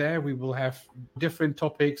have you there. We will have different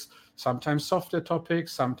topics, sometimes softer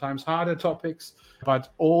topics, sometimes harder topics,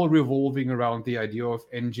 but all revolving around the idea of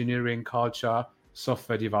engineering, culture,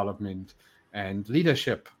 software development, and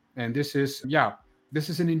leadership. And this is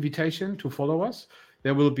an invitation to follow us.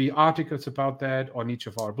 There will be articles about that on each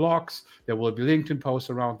of our blogs. There will be LinkedIn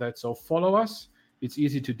posts around that. So follow us. It's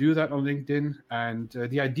easy to do that on LinkedIn. And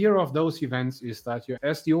the idea of those events is that you,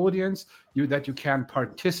 as the audience, you can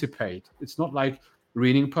participate. It's not like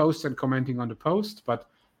reading posts and commenting on the post, but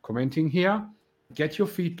commenting here, get your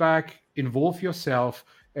feedback, involve yourself.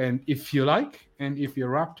 And if you like, and if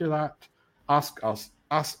you're up to that, ask us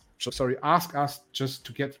just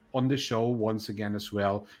to get on the show once again as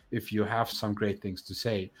well, if you have some great things to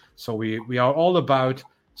say. So we are all about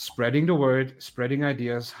spreading the word, spreading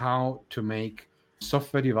ideas, how to make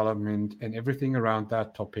software development and everything around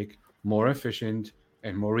that topic more efficient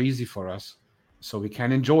and more easy for us, so we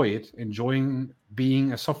can enjoying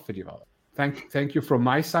being a software developer. Thank you from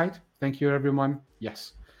my side. Thank you, everyone.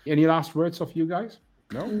 Yes. Any last words of you guys?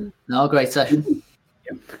 No, great session.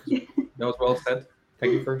 Yeah. That was well said.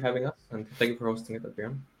 Thank you for having us, and thank you for hosting it,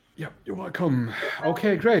 Adrian. Yeah, you're welcome.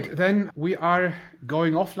 Okay, great. Then we are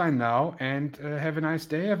going offline now, and have a nice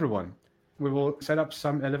day, everyone. We will set up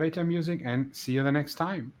some elevator music and see you the next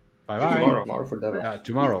time. Bye-bye. Tomorrow for that.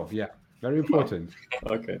 Tomorrow, yeah. Very important.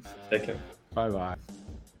 Okay, take care. Bye-bye.